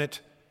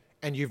covenant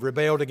and you've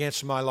rebelled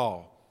against my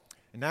law.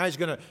 And now he's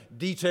going to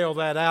detail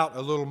that out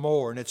a little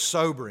more, and it's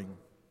sobering.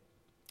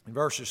 In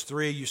verses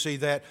 3, you see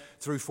that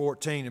through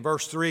 14. In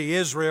verse 3,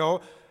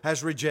 Israel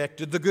has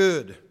rejected the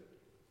good.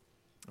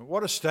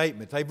 What a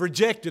statement. They've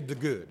rejected the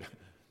good.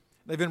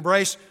 They've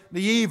embraced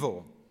the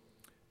evil.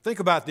 Think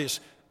about this.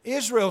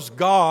 Israel's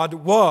God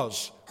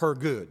was her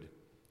good.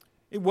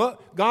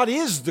 God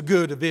is the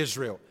good of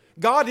Israel.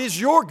 God is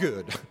your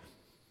good.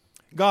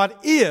 God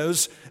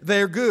is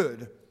their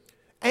good.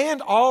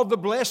 And all the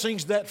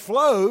blessings that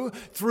flow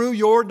through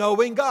your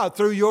knowing God,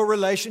 through your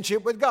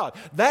relationship with God.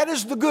 That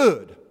is the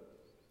good.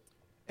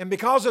 And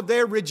because of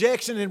their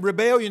rejection and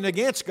rebellion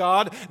against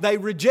God, they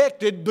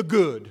rejected the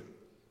good.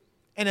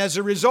 And as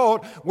a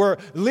result, were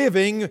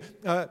living,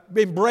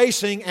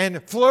 embracing,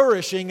 and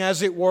flourishing,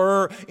 as it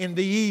were, in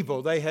the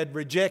evil. They had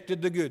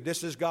rejected the good.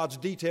 This is God's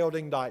detailed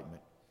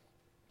indictment.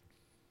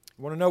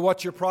 You want to know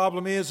what your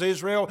problem is,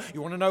 Israel?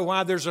 You want to know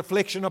why there's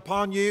affliction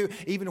upon you,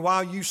 even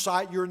while you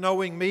cite your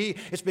knowing me?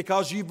 It's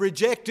because you've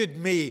rejected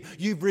me.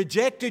 You've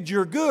rejected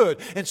your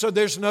good, and so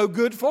there's no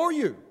good for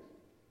you.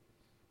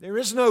 There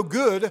is no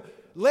good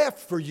left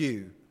for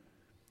you,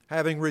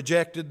 having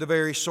rejected the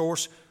very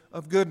source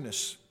of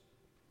goodness.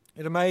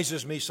 It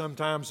amazes me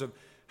sometimes of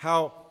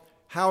how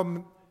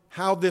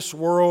this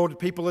world,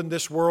 people in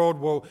this world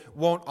will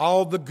want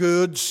all the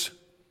goods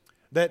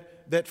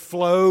that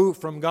flow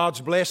from God's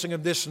blessing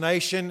of this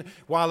nation,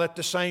 while at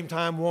the same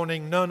time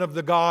wanting none of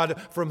the God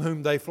from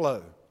whom they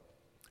flow.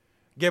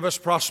 Give us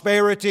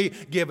prosperity,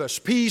 give us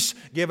peace,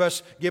 give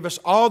us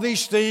all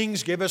these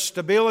things, give us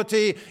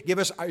stability, give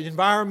us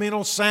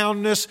environmental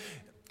soundness,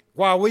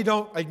 while we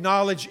don't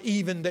acknowledge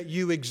even that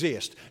you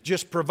exist.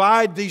 Just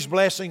provide these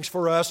blessings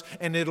for us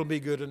and it'll be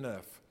good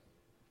enough.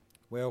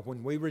 Well,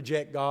 when we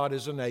reject God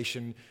as a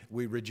nation,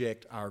 we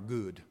reject our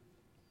good,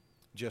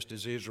 just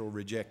as Israel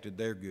rejected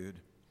their good.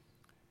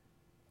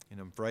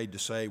 And I'm afraid to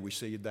say we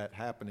see that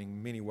happening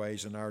in many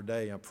ways in our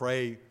day. I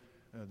pray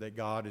that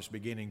God is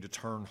beginning to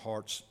turn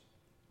hearts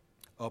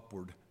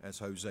upward, as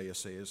Hosea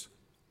says.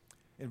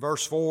 In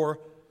verse 4,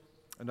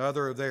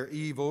 another of their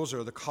evils,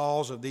 or the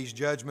cause of these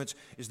judgments,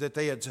 is that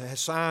they had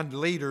assigned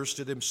leaders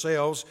to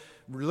themselves,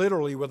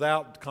 literally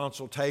without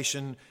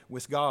consultation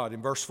with God.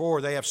 In verse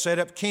 4, they have set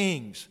up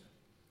kings.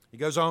 He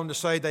goes on to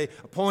say they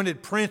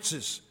appointed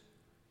princes,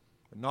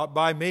 not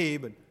by me,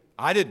 but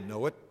I didn't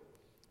know it.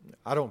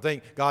 I don't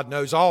think God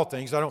knows all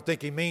things. I don't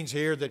think He means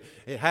here that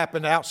it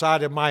happened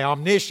outside of my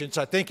omniscience.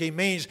 I think He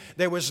means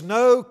there was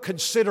no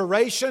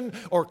consideration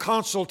or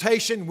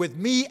consultation with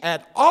me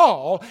at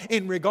all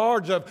in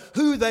regards of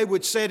who they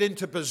would set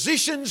into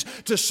positions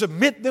to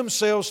submit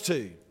themselves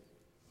to.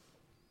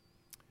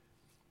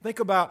 Think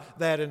about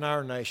that in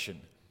our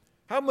nation.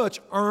 How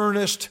much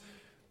earnest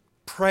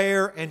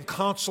prayer and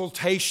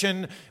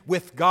consultation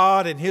with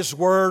God and His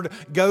Word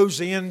goes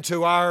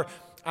into our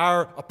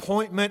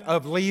appointment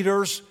of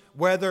leaders,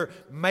 whether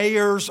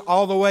mayors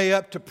all the way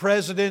up to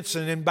presidents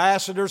and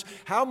ambassadors.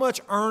 How much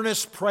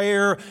earnest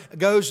prayer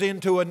goes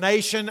into a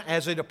nation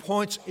as it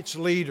appoints its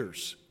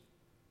leaders?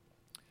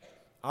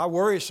 I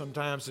worry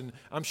sometimes, and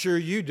I'm sure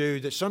you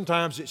do, that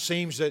sometimes it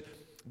seems that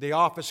the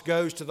office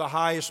goes to the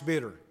highest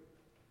bidder.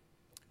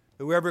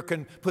 Whoever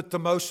can put the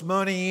most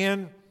money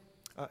in.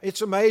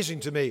 It's amazing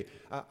to me.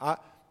 Of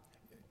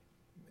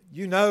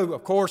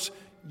course,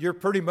 you're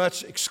pretty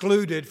much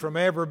excluded from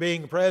ever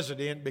being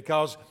president,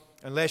 because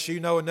unless you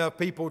know enough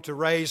people to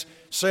raise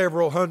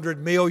several $100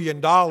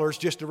 million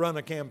just to run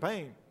a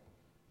campaign.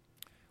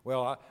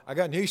 Well, I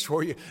got news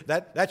for you.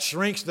 That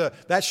shrinks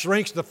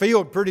the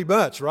field pretty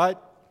much, right?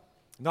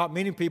 Not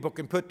many people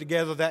can put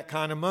together that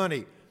kind of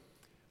money.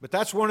 But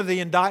that's one of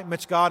the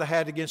indictments God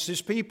had against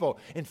His people.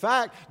 In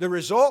fact, the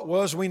result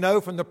was, we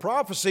know from the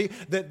prophecy,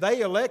 that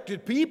they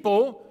elected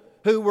people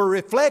who were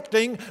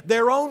reflecting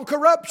their own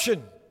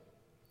corruption.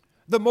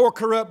 The more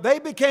corrupt they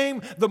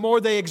became, the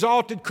more they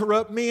exalted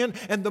corrupt men,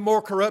 and the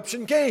more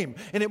corruption came.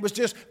 And it was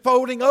just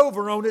folding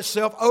over on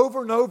itself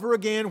over and over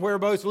again, where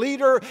both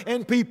leader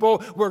and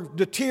people were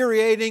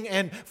deteriorating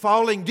and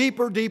falling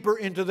deeper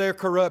into their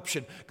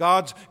corruption.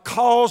 God's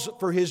cause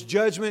for His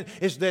judgment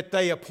is that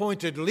they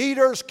appointed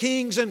leaders,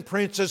 kings, and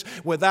princes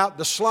without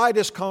the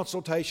slightest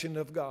consultation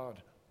of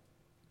God.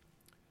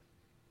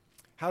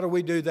 How do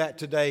we do that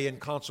today in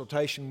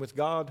consultation with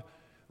God?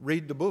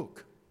 Read the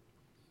book.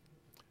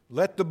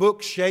 Let the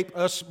book shape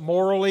us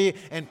morally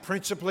and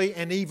principally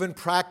and even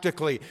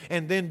practically,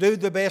 and then do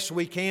the best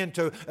we can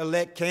to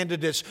elect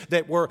candidates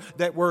that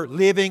were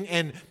living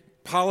and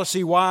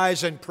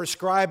policy-wise and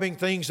prescribing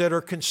things that are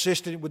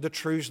consistent with the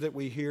truths that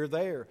we hear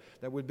there.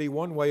 That would be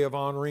one way of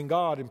honoring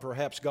God, and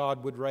perhaps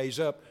God would raise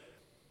up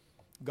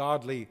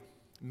godly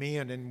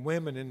men and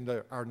women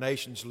in our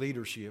nation's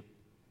leadership.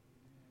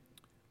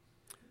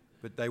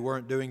 But they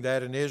weren't doing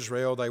that in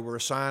Israel. They were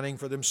assigning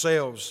for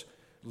themselves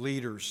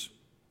leaders.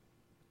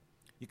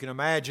 You can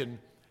imagine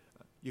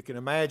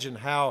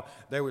how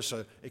there was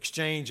an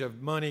exchange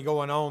of money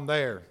going on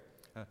there.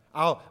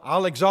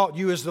 I'll exalt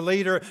you as the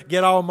leader,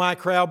 get all my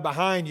crowd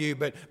behind you,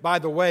 but by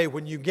the way,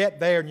 when you get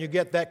there and you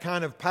get that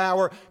kind of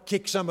power,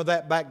 kick some of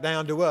that back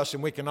down to us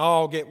and we can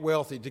all get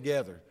wealthy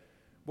together.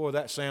 Boy,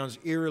 that sounds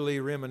eerily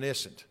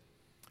reminiscent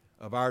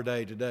of our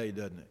day today,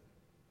 doesn't it?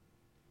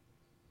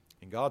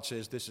 And God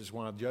says this is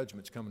why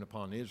judgment's coming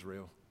upon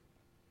Israel.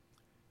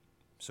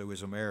 So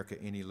is America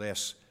any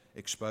less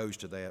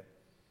exposed to that?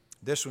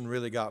 This one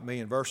really got me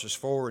in verses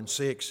 4 and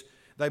 6.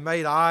 They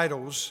made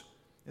idols,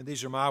 and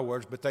these are my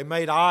words, but they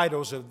made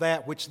idols of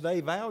that which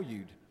they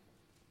valued.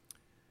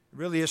 It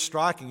really is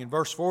striking. In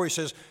verse 4 he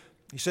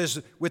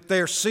says, with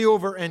their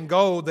silver and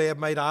gold they have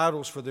made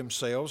idols for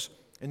themselves.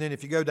 And then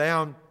if you go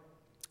down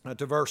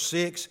to verse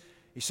 6,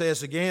 he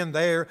says again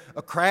there,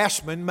 a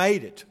craftsman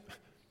made it.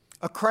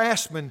 A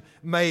craftsman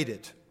made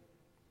it.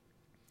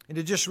 And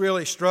it just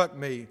really struck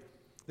me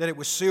that it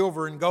was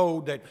silver and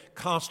gold that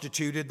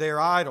constituted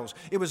their idols.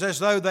 It was as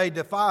though they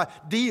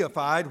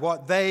deified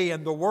what they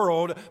and the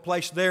world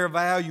placed their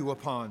value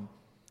upon.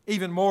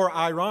 Even more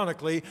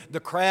ironically,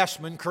 the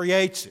craftsman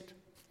creates it.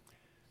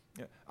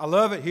 I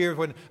love it here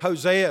when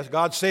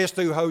God says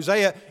through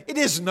Hosea, it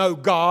is no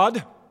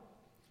God.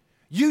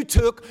 You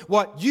took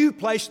what you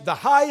placed the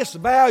highest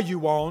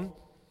value on,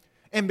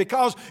 and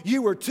because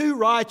you were too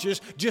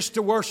righteous just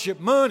to worship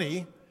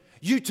money,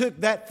 you took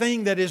that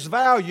thing that is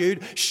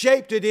valued,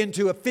 shaped it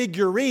into a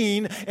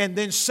figurine, and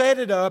then set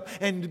it up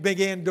and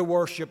began to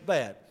worship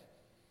that.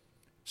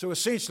 So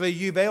essentially,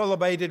 you've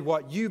elevated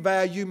what you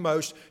value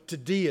most to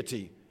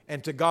deity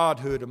and to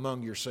godhood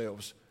among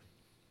yourselves.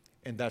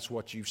 And that's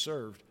what you've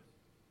served.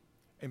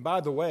 And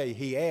by the way,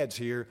 he adds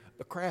here,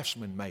 the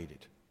craftsman made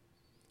it.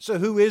 So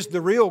who is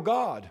the real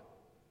God?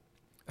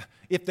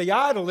 If the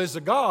idol is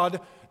a God,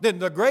 then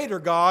the greater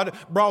God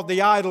brought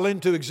the idol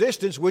into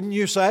existence, wouldn't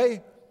you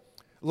say?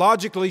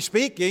 Logically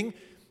speaking,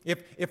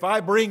 if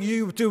I bring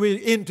you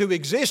into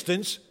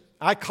existence,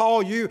 I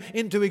call you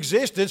into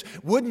existence,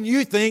 wouldn't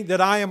you think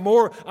that I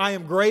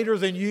am greater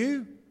than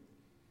you?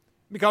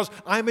 Because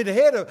I'm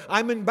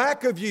in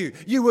back of you.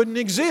 You wouldn't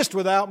exist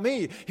without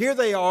me. Here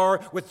they are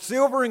with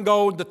silver and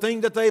gold, the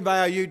thing that they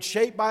valued,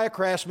 shaped by a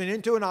craftsman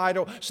into an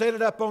idol, set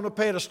it up on a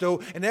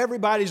pedestal, and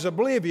everybody's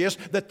oblivious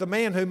that the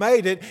man who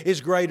made it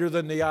is greater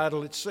than the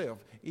idol itself.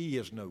 He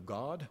is no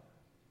God.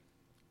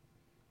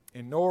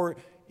 And nor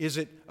is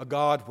it a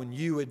God when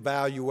you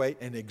evaluate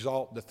and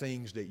exalt the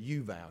things that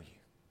you value.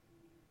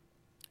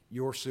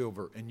 Your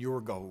silver and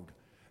your gold,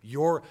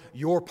 your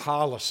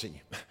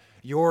policy,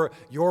 your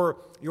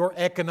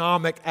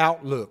economic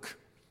outlook,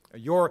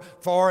 your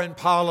foreign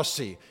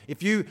policy.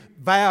 If you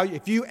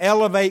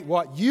elevate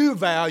what you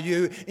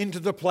value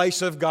into the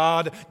place of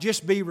God,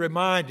 just be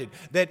reminded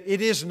that it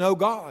is no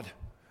God.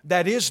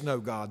 That is no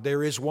God.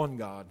 There is one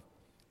God.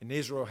 And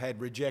Israel had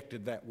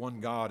rejected that one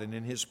God, and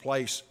in His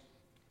place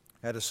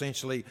had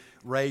essentially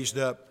raised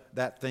up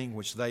that thing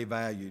which they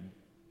valued.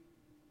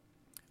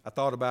 I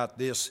thought about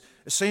this.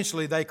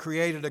 Essentially, they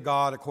created a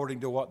God according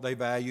to what they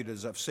valued,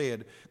 as I've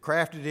said,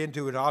 crafted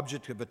into an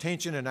object of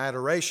attention and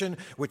adoration,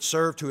 which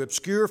served to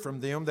obscure from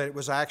them that it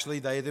was actually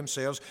they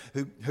themselves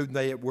who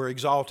they were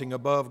exalting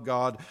above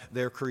God,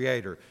 their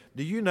Creator.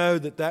 Do you know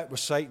that was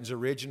Satan's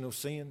original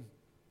sin?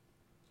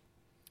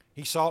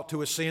 He sought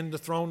to ascend the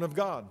throne of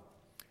God.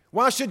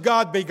 Why should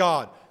God be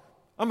God?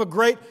 I'm a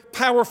great,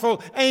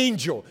 powerful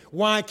angel.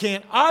 Why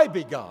can't I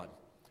be God?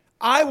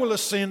 I will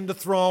ascend the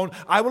throne.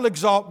 I will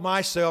exalt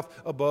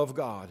myself above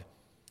God.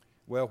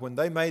 Well, when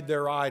they made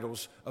their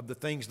idols of the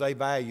things they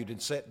valued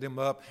and set them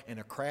up, and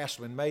a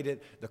craftsman made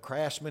it, the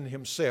craftsman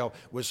himself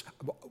was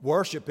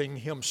worshiping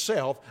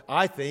himself,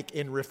 I think,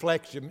 in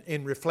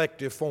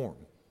reflective form.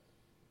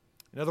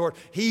 In other words,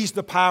 he's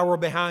the power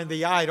behind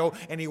the idol,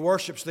 and he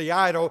worships the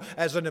idol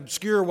as an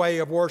obscure way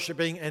of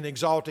worshiping and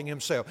exalting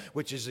himself,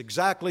 which is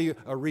exactly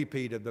a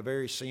repeat of the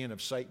very sin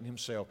of Satan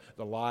himself,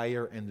 the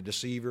liar and the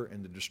deceiver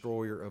and the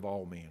destroyer of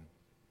all men.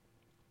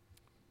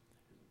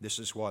 This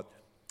is what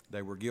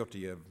they were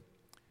guilty of.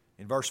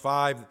 In verse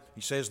 5,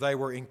 he says they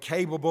were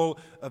incapable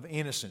of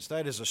innocence.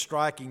 That is a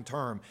striking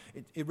term.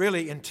 It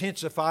really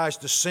intensifies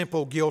the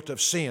simple guilt of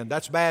sin.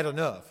 That's bad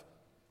enough.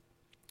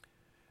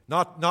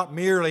 Not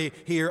merely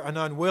here an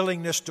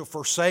unwillingness to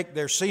forsake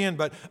their sin,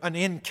 but an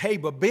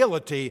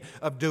incapability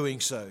of doing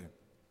so.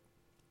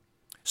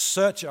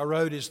 Such, I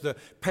wrote, is the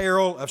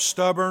peril of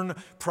stubborn,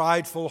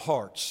 prideful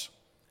hearts.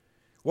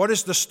 What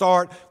is at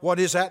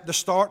the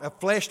start of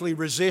fleshly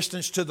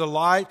resistance to the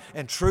light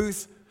and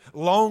truth?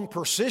 Long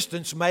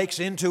persistence makes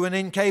into an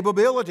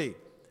incapability.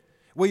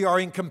 We are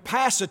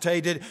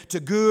incapacitated to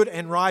good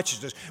and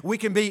righteousness. We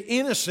can be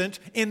innocent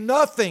in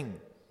nothing,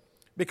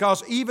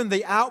 because even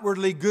the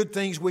outwardly good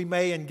things we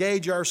may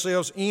engage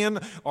ourselves in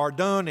are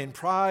done in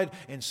pride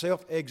and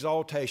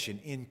self-exaltation,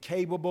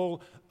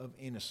 incapable of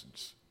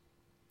innocence.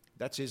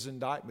 That's his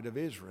indictment of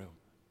Israel.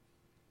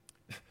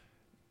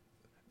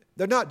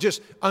 They're not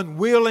just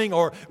unwilling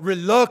or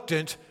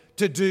reluctant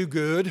to do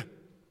good.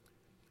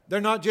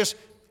 They're not just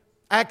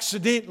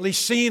accidentally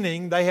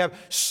sinning. They have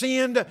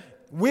sinned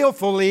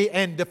willfully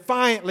and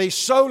defiantly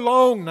so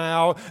long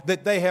now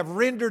that they have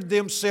rendered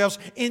themselves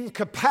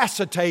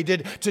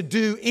incapacitated to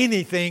do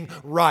anything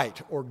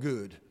right or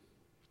good.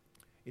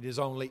 It is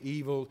only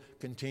evil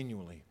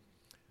continually.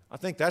 I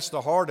think that's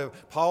the heart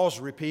of Paul's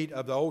repeat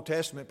of the Old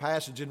Testament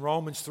passage in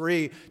Romans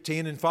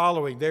 3:10 and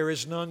following. There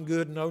is none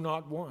good, no,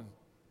 not one.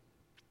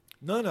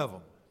 None of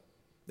them.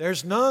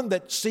 There's none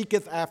that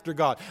seeketh after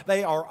God.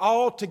 They are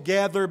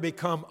altogether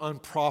become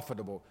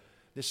unprofitable.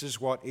 This is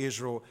what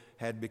Israel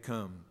had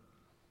become.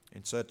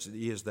 And such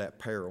is that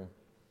peril.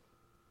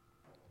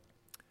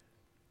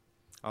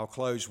 I'll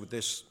close with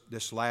this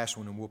last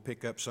one, and we'll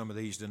pick up some of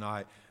these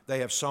tonight. They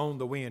have sown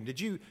the wind.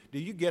 Do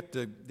you get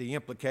the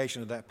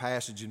implication of that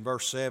passage in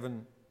verse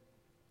 7?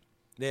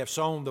 They have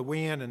sown the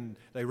wind and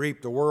they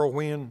reap the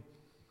whirlwind.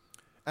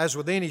 As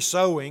with any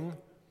sowing,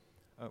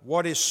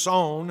 what is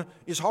sown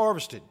is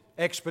harvested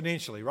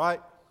exponentially,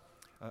 right?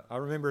 I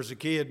remember as a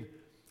kid,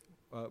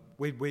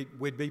 we'd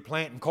be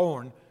planting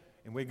corn,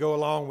 and we'd go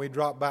along, we'd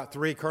drop about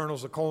 3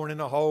 kernels of corn in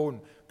a hole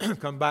and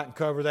come back and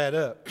cover that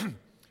up.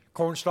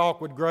 Corn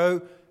stalk would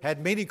grow,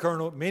 had many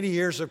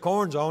ears of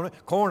corn on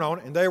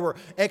it, and there were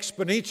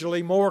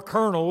exponentially more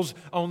kernels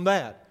on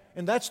that.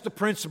 And that's the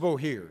principle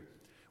here.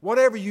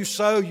 Whatever you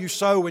sow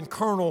in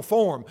kernel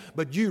form,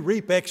 but you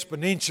reap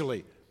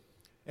exponentially.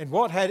 And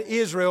what had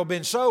Israel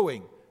been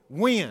sowing?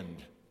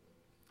 Wind.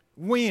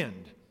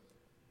 Wind.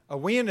 A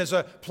wind is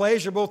a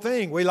pleasurable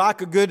thing. We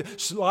like a good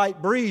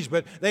slight breeze,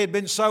 but they had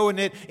been sowing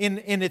it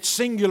in its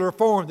singular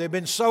form. They've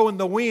been sowing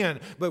the wind,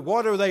 but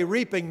what are they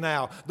reaping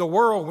now? The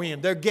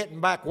whirlwind. They're getting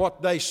back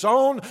what they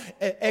sown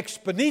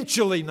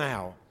exponentially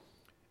now.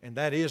 And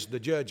that is the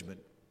judgment.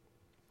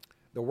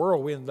 The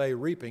whirlwind they're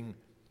reaping,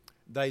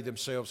 they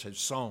themselves have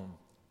sown.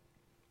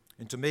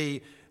 And to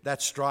me,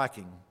 that's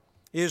striking.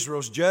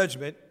 Israel's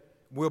judgment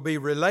will be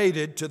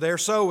related to their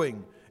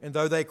sowing. And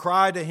though they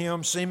cry to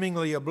Him,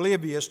 seemingly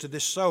oblivious to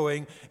this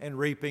sowing and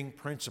reaping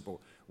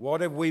principle.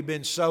 What have we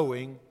been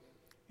sowing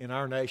in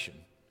our nation?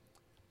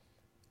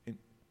 And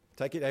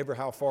take it ever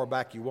how far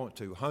back you want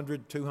to,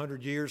 100,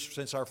 200 years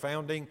since our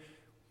founding,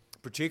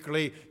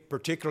 particularly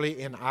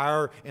in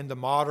the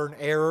modern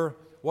era.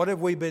 What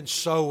have we been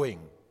sowing?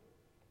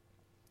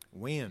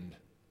 Wind.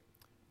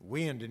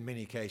 Wind in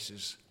many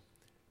cases.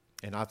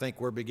 And I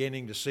think we're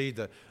beginning to see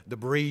the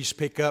breeze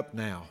pick up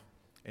now.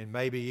 And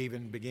maybe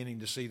even beginning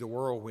to see the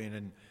whirlwind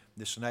in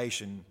this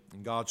nation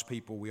and God's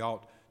people. We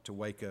ought to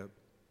wake up.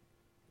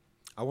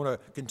 I want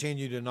to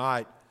continue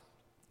tonight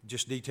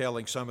just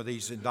detailing some of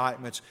these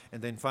indictments,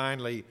 and then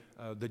finally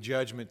the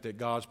judgment that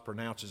God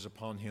pronounces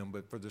upon him.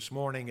 But for this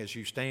morning, as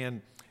you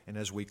stand and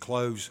as we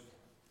close,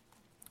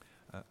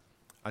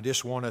 I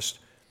just want us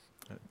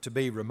to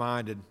be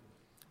reminded,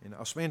 and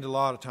I'll spend a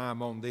lot of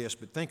time on this,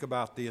 but think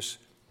about this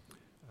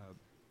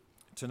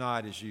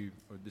tonight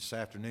or this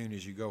afternoon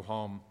as you go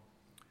home.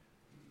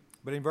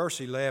 But in verse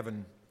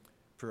 11,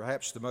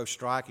 perhaps the most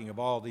striking of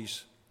all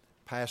these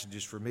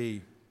passages for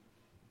me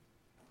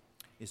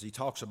is he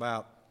talks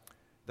about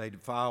they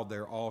defiled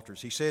their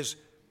altars. He says,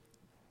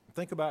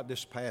 think about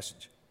this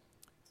passage.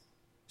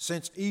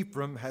 Since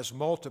Ephraim has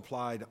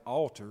multiplied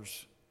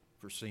altars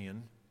for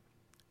sin,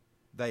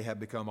 they have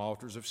become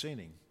altars of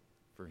sinning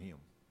for him.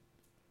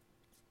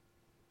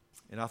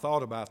 And I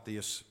thought about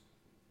this.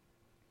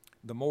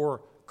 The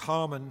more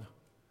common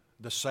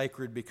the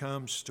sacred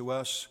becomes to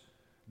us,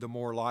 the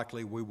more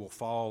likely we will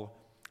fall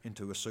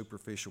into a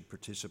superficial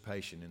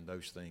participation in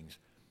those things.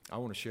 I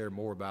want to share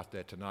more about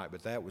that tonight,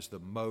 but that was the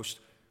most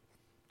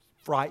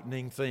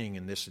frightening thing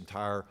in this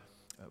entire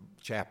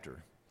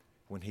chapter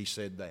when he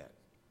said that.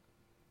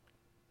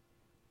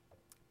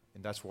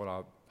 And that's what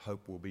I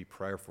hope we'll be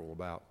prayerful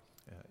about,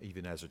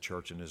 even as a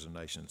church and as a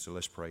nation. So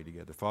let's pray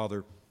together.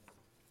 Father,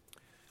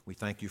 we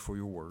thank you for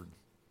your word.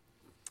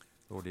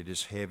 Lord, it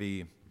is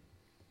heavy.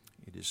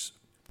 It is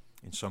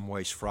in some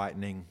ways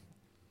frightening.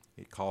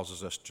 It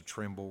causes us to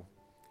tremble.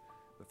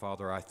 But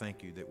Father, I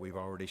thank you that we've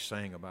already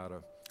sang about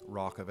a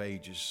rock of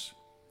ages,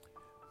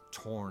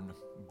 torn,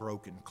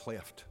 broken,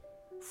 cleft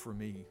for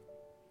me.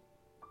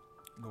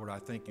 Lord, I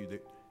thank you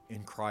that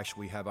in Christ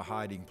we have a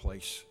hiding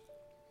place.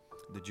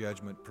 The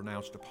judgment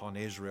pronounced upon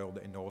Israel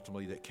and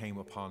ultimately that came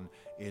upon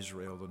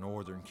Israel, the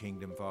northern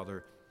kingdom,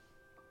 Father,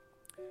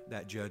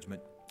 that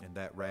judgment and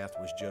that wrath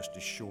was just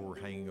as sure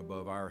hanging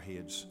above our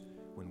heads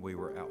when we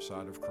were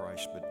outside of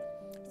Christ.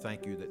 But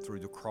thank you that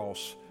through the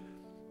cross,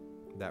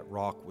 that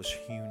rock was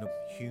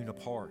hewn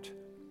apart.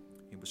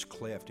 It was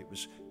cleft. It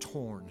was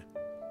torn.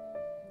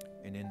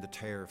 And in the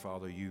tear,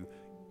 Father, you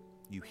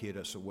hid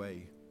us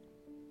away.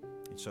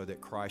 And so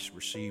that Christ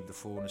received the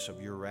fullness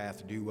of your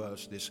wrath due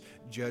us, this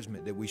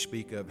judgment that we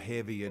speak of,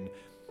 heavy and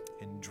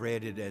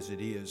dreaded as it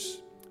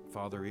is.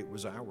 Father, it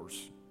was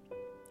ours.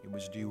 It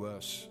was due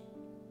us.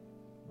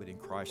 But in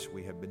Christ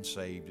we have been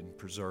saved and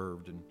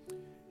preserved, and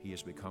he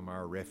has become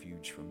our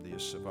refuge from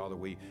this. So, Father,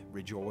 we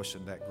rejoice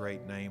in that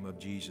great name of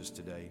Jesus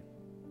today.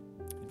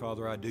 And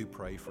Father, I do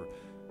pray for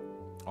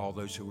All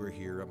those who are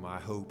here, my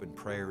hope and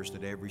prayer is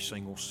that every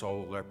single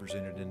soul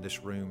represented in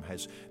this room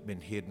has been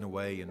hidden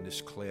away in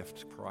this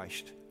cleft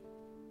Christ.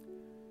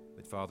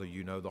 But Father,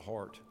 you know the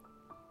heart.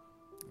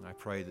 And I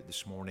pray that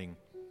this morning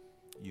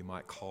you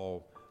might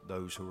call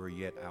those who are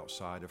yet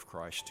outside of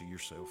Christ to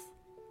yourself,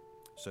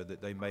 so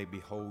that they may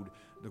behold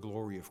the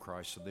glory of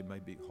Christ, so they may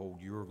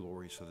behold your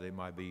glory, so they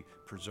might be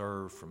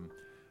preserved from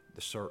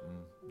the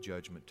certain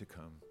judgment to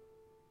come.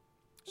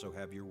 So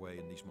have your way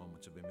in these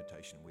moments of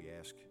invitation, we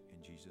ask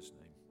in Jesus'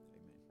 name.